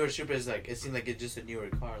 just a newer Supra is like, it seemed like it's just a newer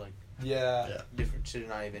car. Like, yeah. Yeah. different, should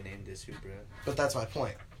not even named this Supra. But that's my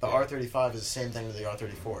point. The Yeah. R35 is the same thing with the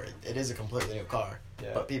R34. It is a completely new car.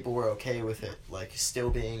 Yeah. But people were okay with it, like,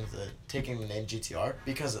 still being taking the name GTR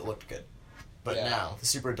because it looked good. But Yeah. now, the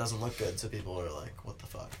Supra doesn't look good, so people are like, what the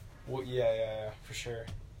fuck? Well, yeah, for sure.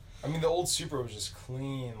 I mean, the old Supra was just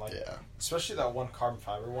clean, like, Yeah. especially that one carbon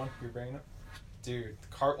fiber one you were bringing up. Dude,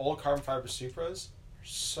 old carbon fiber Supras are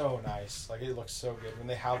so nice. Like, it looks so good when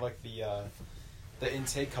they have like the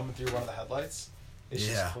intake coming through one of the headlights. It's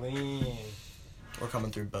Yeah. just clean. We're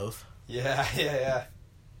coming through both. Yeah, yeah.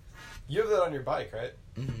 You have that on your bike, right?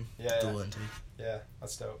 Mm-hmm. Yeah, Dual intake. yeah.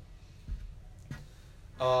 That's dope.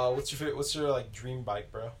 What's your like dream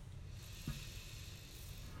bike, bro?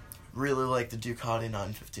 Really like the Ducati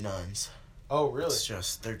 959s. Oh, really?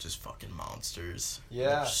 They're just fucking monsters. Yeah.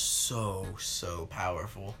 They're so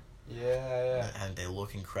powerful. Yeah. And they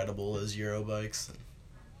look incredible as Euro bikes. And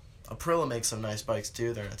Aprilia makes some nice bikes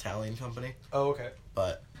too. They're an Italian company. Oh, okay.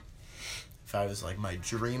 But if I was like my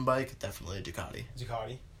dream bike, definitely a Ducati.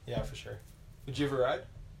 Ducati. Yeah, for sure. Would you ever ride?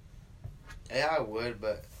 Yeah, I would,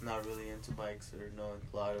 but not really into bikes or know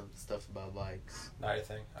a lot of stuff about bikes. Not your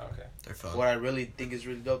thing. Oh, okay. They're fun. What I really think is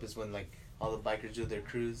really dope is when like all the bikers do their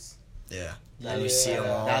cruise. Yeah. Yeah. And you see them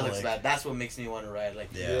all. That looks like, bad. That's what makes me want to ride. Like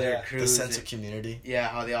Yeah. their Yeah. cruise. The sense and- of community. yeah,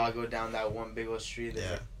 how they all go down that one big old street. There's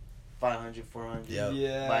Yeah. like 500, 400 Yeah.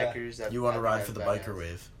 Yeah. bikers. That, You want to that- ride for that's the badass. biker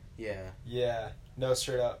wave. Yeah. Yeah. No,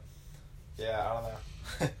 straight up. Yeah, I don't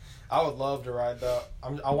know. I would love to ride though.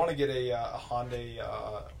 I want to get a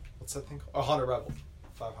Honda. What's that thing called? A Honda Rebel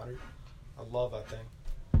 500. I love that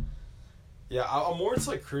thing. Yeah, I'm more into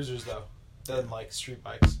like cruisers though than like street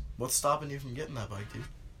bikes. What's stopping you from getting that bike, dude?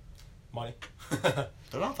 Money.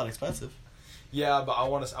 They're not that expensive. Yeah, but I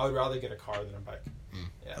would rather get a car than a bike.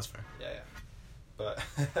 Yeah. That's fair. Yeah. But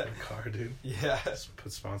A car, dude. yeah. Just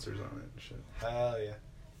put sponsors on it and shit. Hell yeah.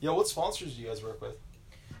 Yo, what sponsors do you guys work with?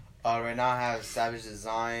 Right now I have Savage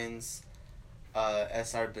Designs,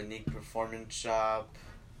 SR Benique Performance Shop,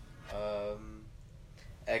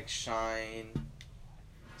 X Shine,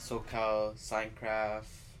 SoCal, Signcraft.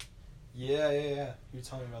 Yeah. You were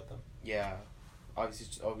telling me about them. Yeah.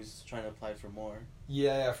 Obviously, always trying to apply for more.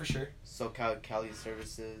 Yeah, for sure. SoCal Cali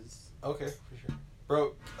Services. Okay, for sure.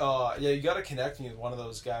 Bro, yeah, you gotta connect me with one of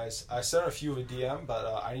those guys. I sent a few with DM, but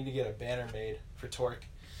I need to get a banner made for Torque.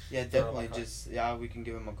 Yeah, definitely. We can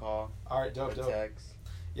give him a call. All right, dope. Text.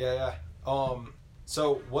 Yeah.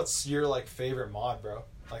 So what's your like favorite mod, bro?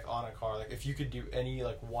 Like on a car, like if you could do any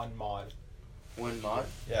like one mod. One mod?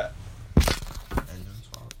 Yeah. Engine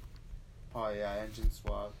swap. Oh yeah, engine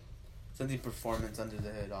swap. Something performance under the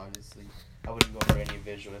hood, obviously. I wouldn't go for any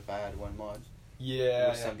visual if I had one mod.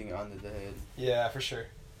 Yeah. Or something under the hood. Yeah, for sure.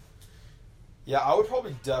 Yeah, I would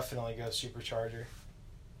probably definitely go supercharger.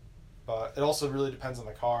 But it also really depends on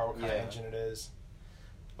the car, what kind of engine it is.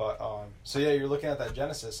 But so yeah, you're looking at that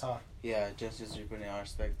Genesis, huh? Yeah, Genesis 3.8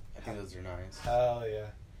 spec. I think those are nice. Hell yeah.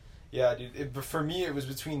 Yeah, dude. But for me, it was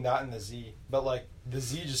between that and the Z. But like the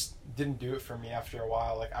Z just didn't do it for me after a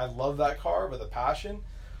while. Like I love that car with a passion,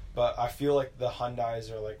 but I feel like the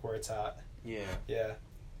Hyundais are like where it's at. Yeah. Yeah,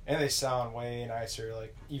 and they sound way nicer,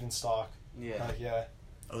 like even stock. Yeah. Like yeah.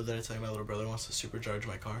 Oh, did I tell you my little brother wants to supercharge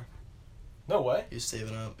my car? No way. He's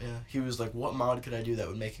saving up. Yeah, he was like, "What mod could I do that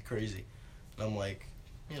would make it crazy?" And I'm like,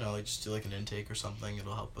 like just do like an intake or something.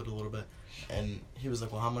 It'll help it a little bit. And he was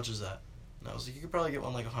like, "Well, how much is that?" And I was like, "You could probably get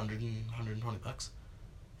one like $120."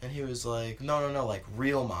 And he was like, No, like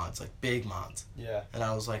real mods, like big mods." Yeah. And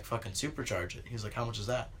I was like, "Fucking supercharge it." He was like, "How much is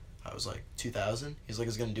that?" I was like, $2,000. He's like,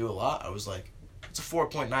 "It's gonna do a lot." I was like, "It's a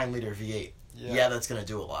 4.9 liter V8. Yeah, that's gonna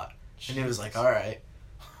do a lot." And he was like, "All right."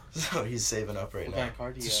 So he's saving up right What now. kind of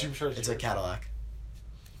car do you It's a have? supercharged. It's a Cadillac.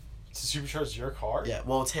 It's a supercharged your car. Yeah,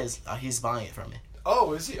 well, it's his. He's buying it from me.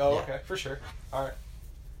 Oh, is he? Oh, Yeah. okay, for sure. All right.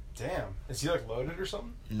 Damn, is he like loaded or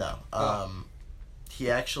something? No. He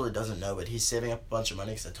actually doesn't know, but he's saving up a bunch of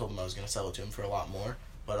money because I told him I was going to sell it to him for a lot more,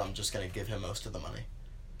 but I'm just going to give him most of the money.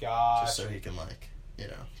 Gotcha. Just so he can, like,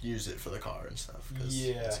 use it for the car and stuff because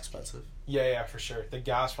it's expensive. Yeah, for sure. The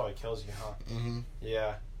gas probably kills you, huh? Mm-hmm.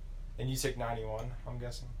 Yeah. And you take 91, I'm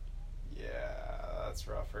guessing? Yeah, that's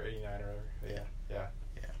rough. Or 89 or whatever. Yeah.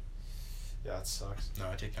 Yeah, it sucks. No,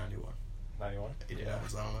 I take 91. 91? 89 Yeah.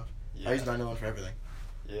 is not enough. Yeah. I use 91 for everything.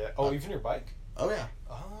 Yeah. Oh, even your bike? Oh, yeah.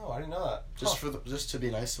 Oh, I didn't know that. Just to be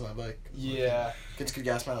nice to my bike. Yeah. Gets good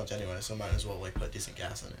gas mileage anyway, so I might as well, like, put decent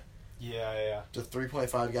gas in it. Yeah. It's a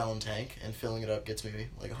 3.5 gallon tank, and filling it up gets me,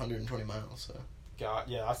 like, 120 miles, so... God,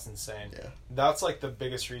 yeah, that's insane. Yeah. That's, like, the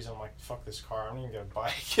biggest reason I'm like, fuck this car. I'm not even going to buy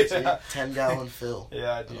it. See, 10-gallon fill.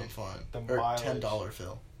 Yeah, dude. And I'm fine. The Or mileage. $10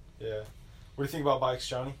 fill. Yeah. What do you think about bikes,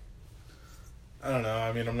 Johnny? I don't know.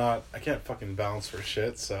 I mean, I can't fucking balance for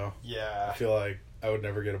shit, so Yeah. I feel like I would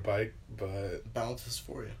never get a bike, but... Balances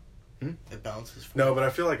for you. It balances for you. No, but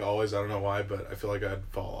I feel like always, I don't know why, but I feel like I'd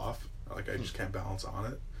fall off. Like, I just can't balance on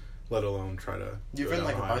it, let alone try to... You've go ridden,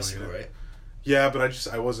 like, down a highway bicycle, in it. right? Yeah, but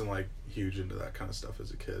I wasn't, like, huge into that kind of stuff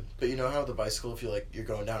as a kid. But you know how the bicycle, if you're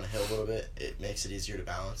going down a hill a little bit, it makes it easier to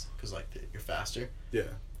balance because, like, you're faster? Yeah.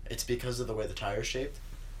 It's because of the way the tire's shaped.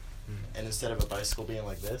 And instead of a bicycle being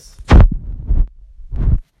like this...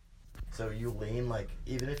 So you lean, like,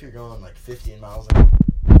 even if you're going, like, 15 miles an hour,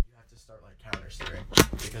 you have to start, like, counter-steering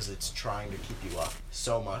because it's trying to keep you up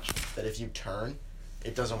so much that if you turn,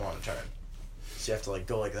 it doesn't want to turn. So you have to, like,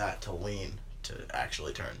 go like that to lean to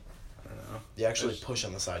actually turn. I don't know. You actually push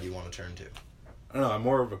on the side you want to turn to. I don't know. I'm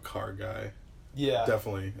more of a car guy. Yeah.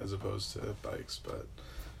 Definitely, as opposed to bikes, but...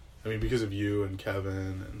 I mean, because of you and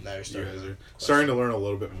Kevin and Now you're you guys are to starting to learn a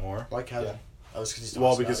little bit more. Why Kevin? Yeah. Oh, it's 'cause he's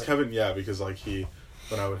Well, talks because about it. Kevin, because, like,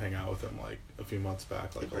 when I would hang out with him, like, a few months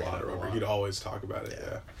back, like, He'd bring it up a lot. he'd always talk about it,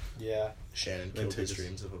 Yeah. Yeah. Shannon killed his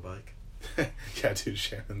Vintage. dreams of a bike. Yeah, dude,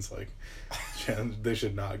 they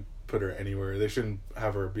should not put her anywhere. They shouldn't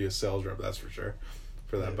have her be a sales rep, that's for sure,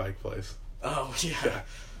 for that bike place. Oh, yeah.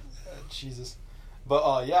 Jesus.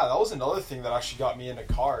 But, yeah, that was another thing that actually got me into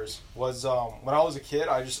cars, was, when I was a kid,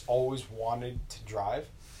 I just always wanted to drive,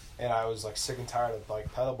 and I was, like, sick and tired of,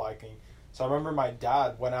 like, pedal biking. So I remember my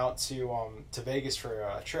dad went out to Vegas for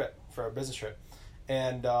a business trip,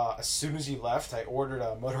 and as soon as he left, I ordered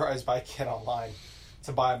a motorized bike kit online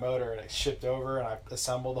to buy a motor, and it shipped over, and I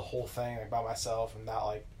assembled the whole thing, like, by myself, and that,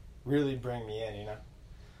 like, really bring me in, you know?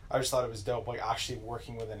 I just thought it was dope, like, actually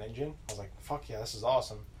working with an engine. I was like, fuck yeah, this is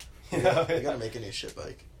awesome. You gotta make a new shit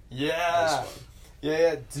bike. Yeah. That was fun.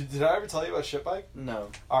 Yeah. Did I ever tell you about Shit Bike? No.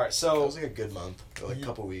 Alright, That so... was like a good month, or like a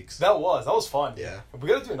couple weeks. That was fun. Yeah. We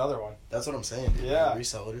gotta do another one. That's what I'm saying, dude. Yeah. We'll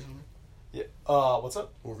resell it or something? Yeah. What's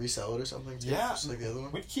up? We'll resell it or something, too? Yeah. Just like the other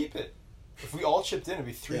one? We'd keep it. If we all chipped in, it'd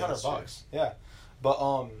be $300. that's true. Yeah. But,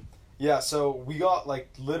 Yeah, so we got like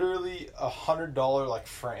literally $100 like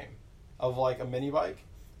frame of like a mini bike,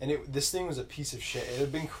 and this thing was a piece of shit. It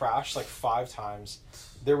had been crashed like 5 times.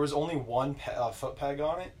 There was only one foot peg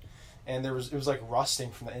on it, and it was like rusting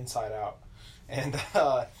from the inside out. And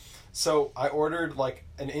so I ordered like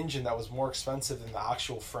an engine that was more expensive than the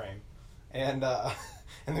actual frame, and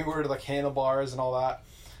and we ordered like handlebars and all that.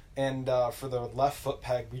 And for the left foot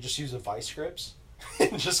peg, we just used a vice grips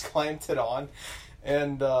and just clamped it on.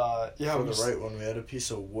 And yeah, for the right one, we had a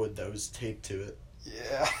piece of wood that was taped to it.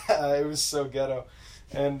 Yeah, it was so ghetto,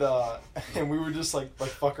 and we would just like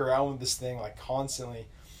fuck around with this thing like constantly,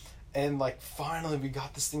 and like finally we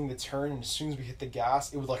got this thing to turn, and as soon as we hit the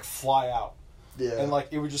gas, it would like fly out. Yeah. And like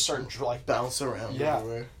it would just start like bounce around. Yeah,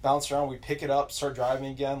 everywhere. bounce around. We pick it up, start driving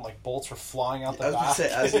again. Like bolts were flying out the I was back. gonna say,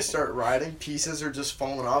 as you start riding, pieces are just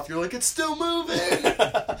falling off. You're like, it's still moving.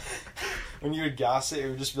 When you would gas it, it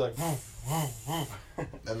would just be like,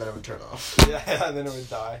 And then it would turn off. yeah, and then it would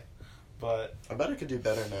die. But I bet I could do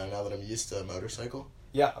better now that I'm used to a motorcycle.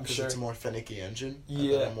 yeah, I'm Because sure. it's a more finicky engine.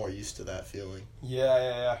 Yeah. And I'm more used to that feeling.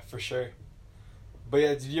 Yeah, for sure. But yeah,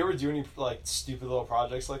 did you ever do any like stupid little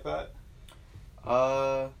projects like that?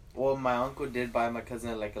 Well, my uncle did buy my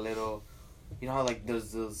cousin like a little, you know how like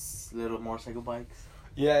there's those little motorcycle bikes?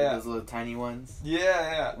 Yeah. Those little tiny ones?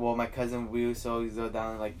 Yeah. Well, my cousin, we used to always go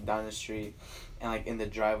down the street, and like in the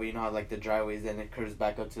driveway, you know how like the driveways, then it curves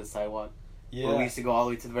back up to the sidewalk? Yeah. Well, we used to go all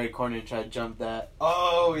the way to the very corner and try to jump that.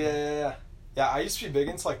 Oh, yeah. Yeah, I used to be big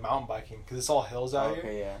into like mountain biking because it's all hills out here.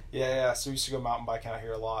 Okay, yeah. Yeah. So we used to go mountain biking out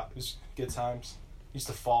here a lot. It was good times. Used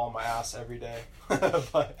to fall on my ass every day.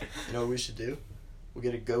 But You know what we should do? We'll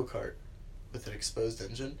get a go-kart with an exposed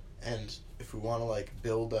engine, and if we want to like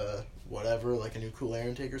build a whatever, like a new cool air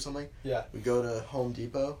intake or something, yeah, we go to Home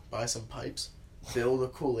Depot, buy some pipes, build a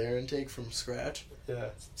cool air intake from scratch, yeah.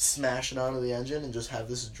 smash it onto the engine, and just have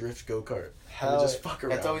this drift go-kart. Hell, And we just fuck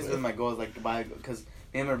around. That's always with. been my goal, is like to buy, because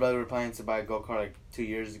me and my brother were planning to buy a go-kart like 2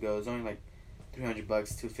 years ago. It was only like $300,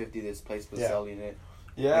 $250 this place was Yeah. selling it.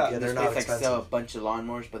 yeah. Yeah, they're This not place like sell a expensive. bunch of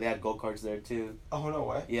lawnmowers, but they had go-karts there too. Oh, no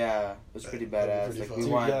way. Yeah, it was pretty That'd be badass. pretty Like fun. we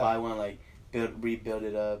Dude, wanted to yeah. buy one, like rebuild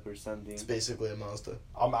it up or something. It's basically a Mazda.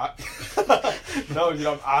 I'm no, dude,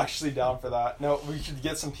 I'm actually down for that. No, we should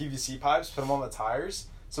get some PVC pipes, put them on the tires,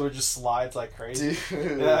 so it just slides like crazy.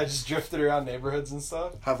 Dude. Yeah, I just drifted around neighborhoods and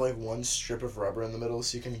stuff. Have like one strip of rubber in the middle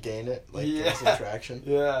so you can gain it, like Yeah. get some traction.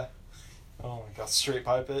 Yeah. Oh my god, straight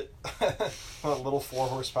pipe it. A little 4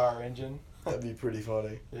 horsepower engine. That'd be pretty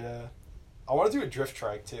funny. Yeah. I want to do a drift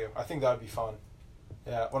trike too. I think that would be fun.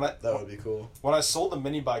 Yeah, That would be cool. when I sold the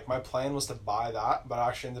mini bike, my plan was to buy that, but I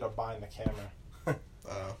actually ended up buying the camera.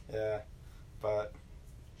 Yeah, but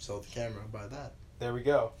Sell the camera, buy that. there we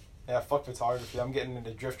go. Yeah, fuck photography. I'm getting into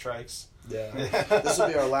drift trikes. Yeah. Yeah. This will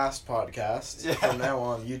be our last podcast. Yeah. From now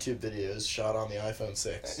on, YouTube videos shot on the iPhone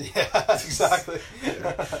 6. Yeah, exactly.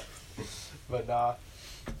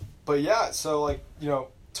 But yeah, so like, you know,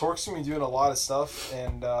 Torque's gonna be doing a lot of stuff,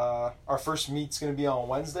 and our first meet's gonna be on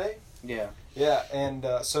Wednesday. Yeah. Yeah, and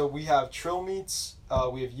so we have Trill meets,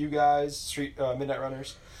 we have you guys, Street Midnight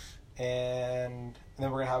Runners, and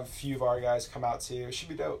then we're gonna have a few of our guys come out too. It should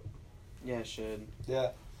be dope. Yeah, it should. Yeah,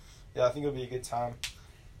 I think it'll be a good time.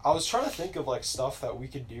 I was trying to think of like stuff that we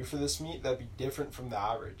could do for this meet that'd be different from the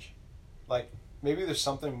average. Like maybe there's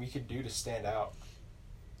something we could do to stand out.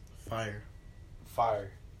 Fire.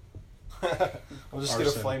 Fire. We'll just Arson.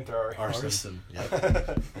 get a flamethrower. Arson. Yeah.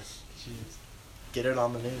 Jeez. Get it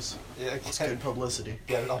on the news. Yeah, It's good publicity.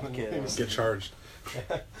 Get it on the Get it news. Get charged.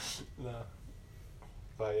 No.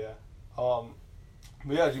 But yeah.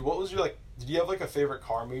 But yeah, dude, what was your like? Did you have like a favorite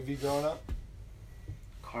car movie growing up?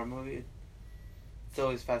 Car movie? It's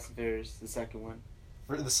always Fast and Furious, the second one.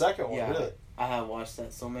 For the second one, Yeah. really? I have watched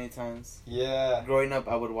that so many times. Yeah. Growing up,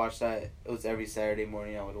 I would watch that. It was every Saturday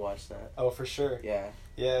morning I would watch that. Oh, for sure. Yeah.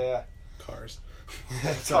 Yeah. Cars.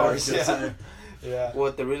 Cars. Good Yeah. time. Yeah.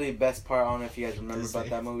 Well, the really best part, I don't know if you guys remember Disney. about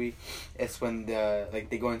that movie, it's when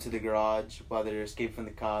they go into the garage while they're escaping from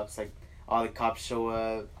the cops. Like, all the cops show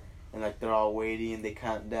up, and like they're all waiting, and they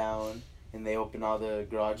count down, and they open all the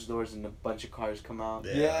garage doors, and a bunch of cars come out.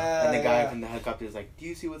 Yeah. And the guy yeah. from the helicopter is like, "Do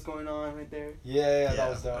you see what's going on right there?" Yeah, that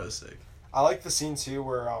was dope. That was sick. I like the scene too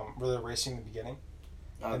where they're racing in the beginning,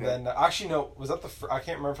 Okay. and then actually no, was that I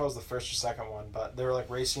can't remember if it was the first or second one, but they were like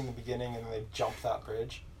racing in the beginning and then they jumped that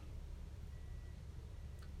bridge.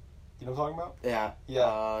 You know what I'm talking about? Yeah. Yeah.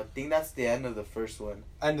 I think that's the end of the first one.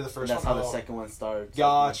 End of the And first that's one. how the Oh, second one starts.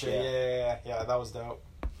 Gotcha. Yeah. Yeah. That was dope.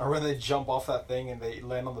 Or when they jump off that thing and they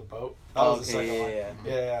land on the boat. That Oh, was the second okay, one.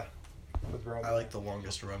 yeah. Yeah. With Roman. I like the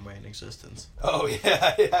longest runway in existence. Oh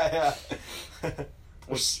yeah.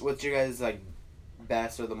 What's your guys' like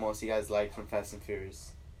best or the most you guys like from Fast and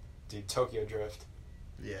Furious? Dude, Tokyo Drift.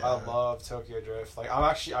 Yeah. I love Tokyo Drift. Like I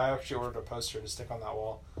actually ordered a poster to stick on that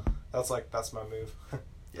wall. That's my move.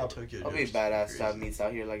 Yeah, Tokyo It'll be Drift's badass to have crazy. meets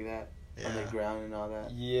out here like that on the Yeah. ground and all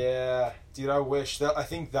that. Yeah, dude, I wish that. I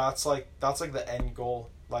think that's like the end goal.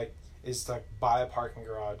 Like, is to buy a parking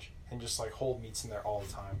garage and just like hold meets in there all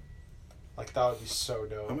the time. Like that would be so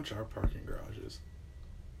dope. How much are parking garages?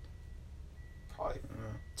 Probably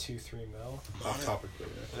Uh, 2-3 mil. off topic, but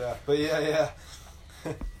yeah. Yeah, but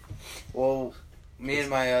yeah. Well, me and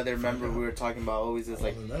my other member, we were talking about always is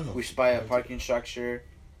like I don't know. we should buy a parking structure,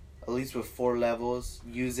 at least with 4 levels.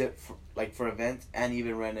 Use it for events and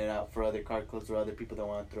even rent it out for other car clubs or other people that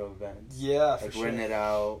want to throw events. Yeah, for Like sure. rent it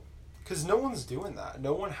out. Because no one's doing that.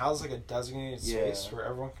 No one has like a designated space Yeah. where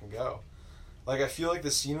everyone can go. Like I feel like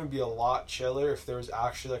the scene would be a lot chiller if there was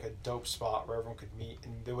actually like a dope spot where everyone could meet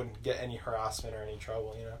and they wouldn't get any harassment or any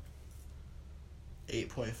trouble. You know.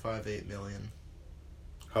 8.58 million,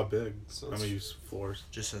 How big? So How it's- many floors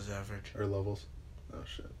just as average. or levels? Oh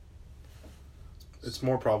shit. It's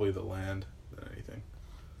more probably the land than anything.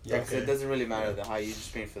 Yeah, 'cause Okay. it doesn't really matter the height. You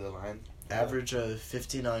just pay for the land. Average of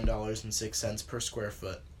 $59.06 per square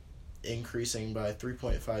foot, increasing by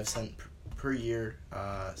 3.5 cent per year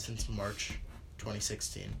since March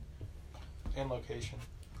 2016. And location.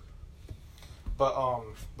 But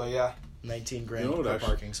yeah. 19 grand You know what per actually-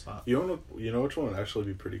 parking spot. You know which one would actually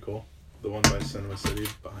be pretty cool? The one by Cinema City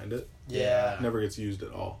behind it. Yeah. Never gets used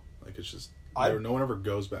at all. Like it's just I- no one ever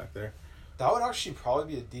goes back there. That would actually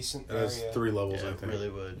probably be a decent It has area. 3 levels, Yeah, I it think. really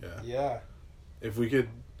would. Yeah. Yeah. If we could,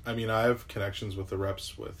 I mean, I have connections with the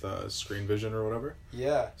reps with Screen Vision or whatever.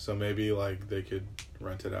 Yeah. So maybe like they could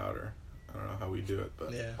rent it out, or I don't know how we do it,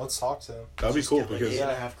 but Yeah. Let's talk to them. that'd be Just cool get, like, because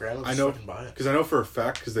 $8.5 grand. I Let's know- fucking buy it. because I know for a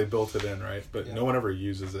fact because they built it in, right? But Yeah. no one ever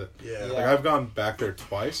uses it. Yeah. Yeah. Like I've gone back there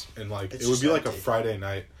twice, and like It's it would just be like a empty. Friday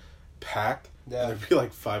night, packed. Yeah. And there'd be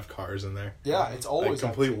like 5 cars in there. Yeah, it's Like always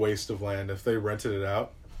complete empty. waste of land. If they rented it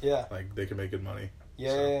out, Yeah. like they could make good money. Yeah,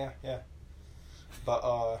 So- yeah.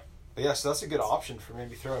 But yeah, so that's a good option for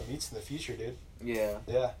maybe throwing meets in the future, dude. Yeah.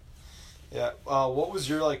 Yeah. Yeah. What was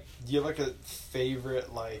your like? Do you have like a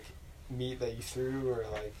favorite like meet that you threw or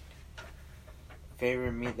like?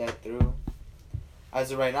 Favorite meet that I threw?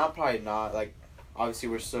 As of right now, probably not. Like, obviously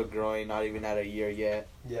we're still growing, not even at a year yet.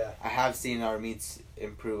 Yeah. I have seen our meets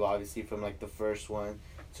improve, obviously, from like the first one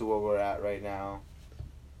to where we're at right now.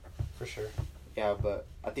 For sure. Yeah, but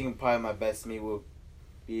I think probably my best meet will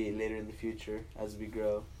be later in the future as we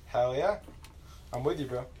grow. Hell yeah. I'm with you,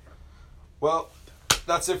 bro. Well,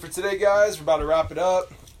 that's it for today, guys. We're about to wrap it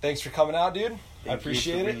up. Thanks for coming out, dude. I Thank you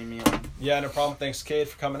appreciate for it. bringing me on. Yeah, no problem. Thanks, Cade,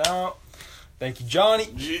 for coming out. Thank you, Johnny.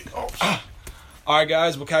 All right,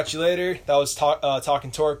 guys. We'll catch you later. That was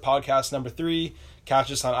Talking Torque podcast number 3.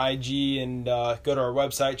 Catch us on IG and go to our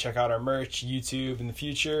website. Check out our merch, YouTube in the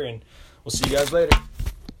future, and we'll see you guys later.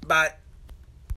 Bye.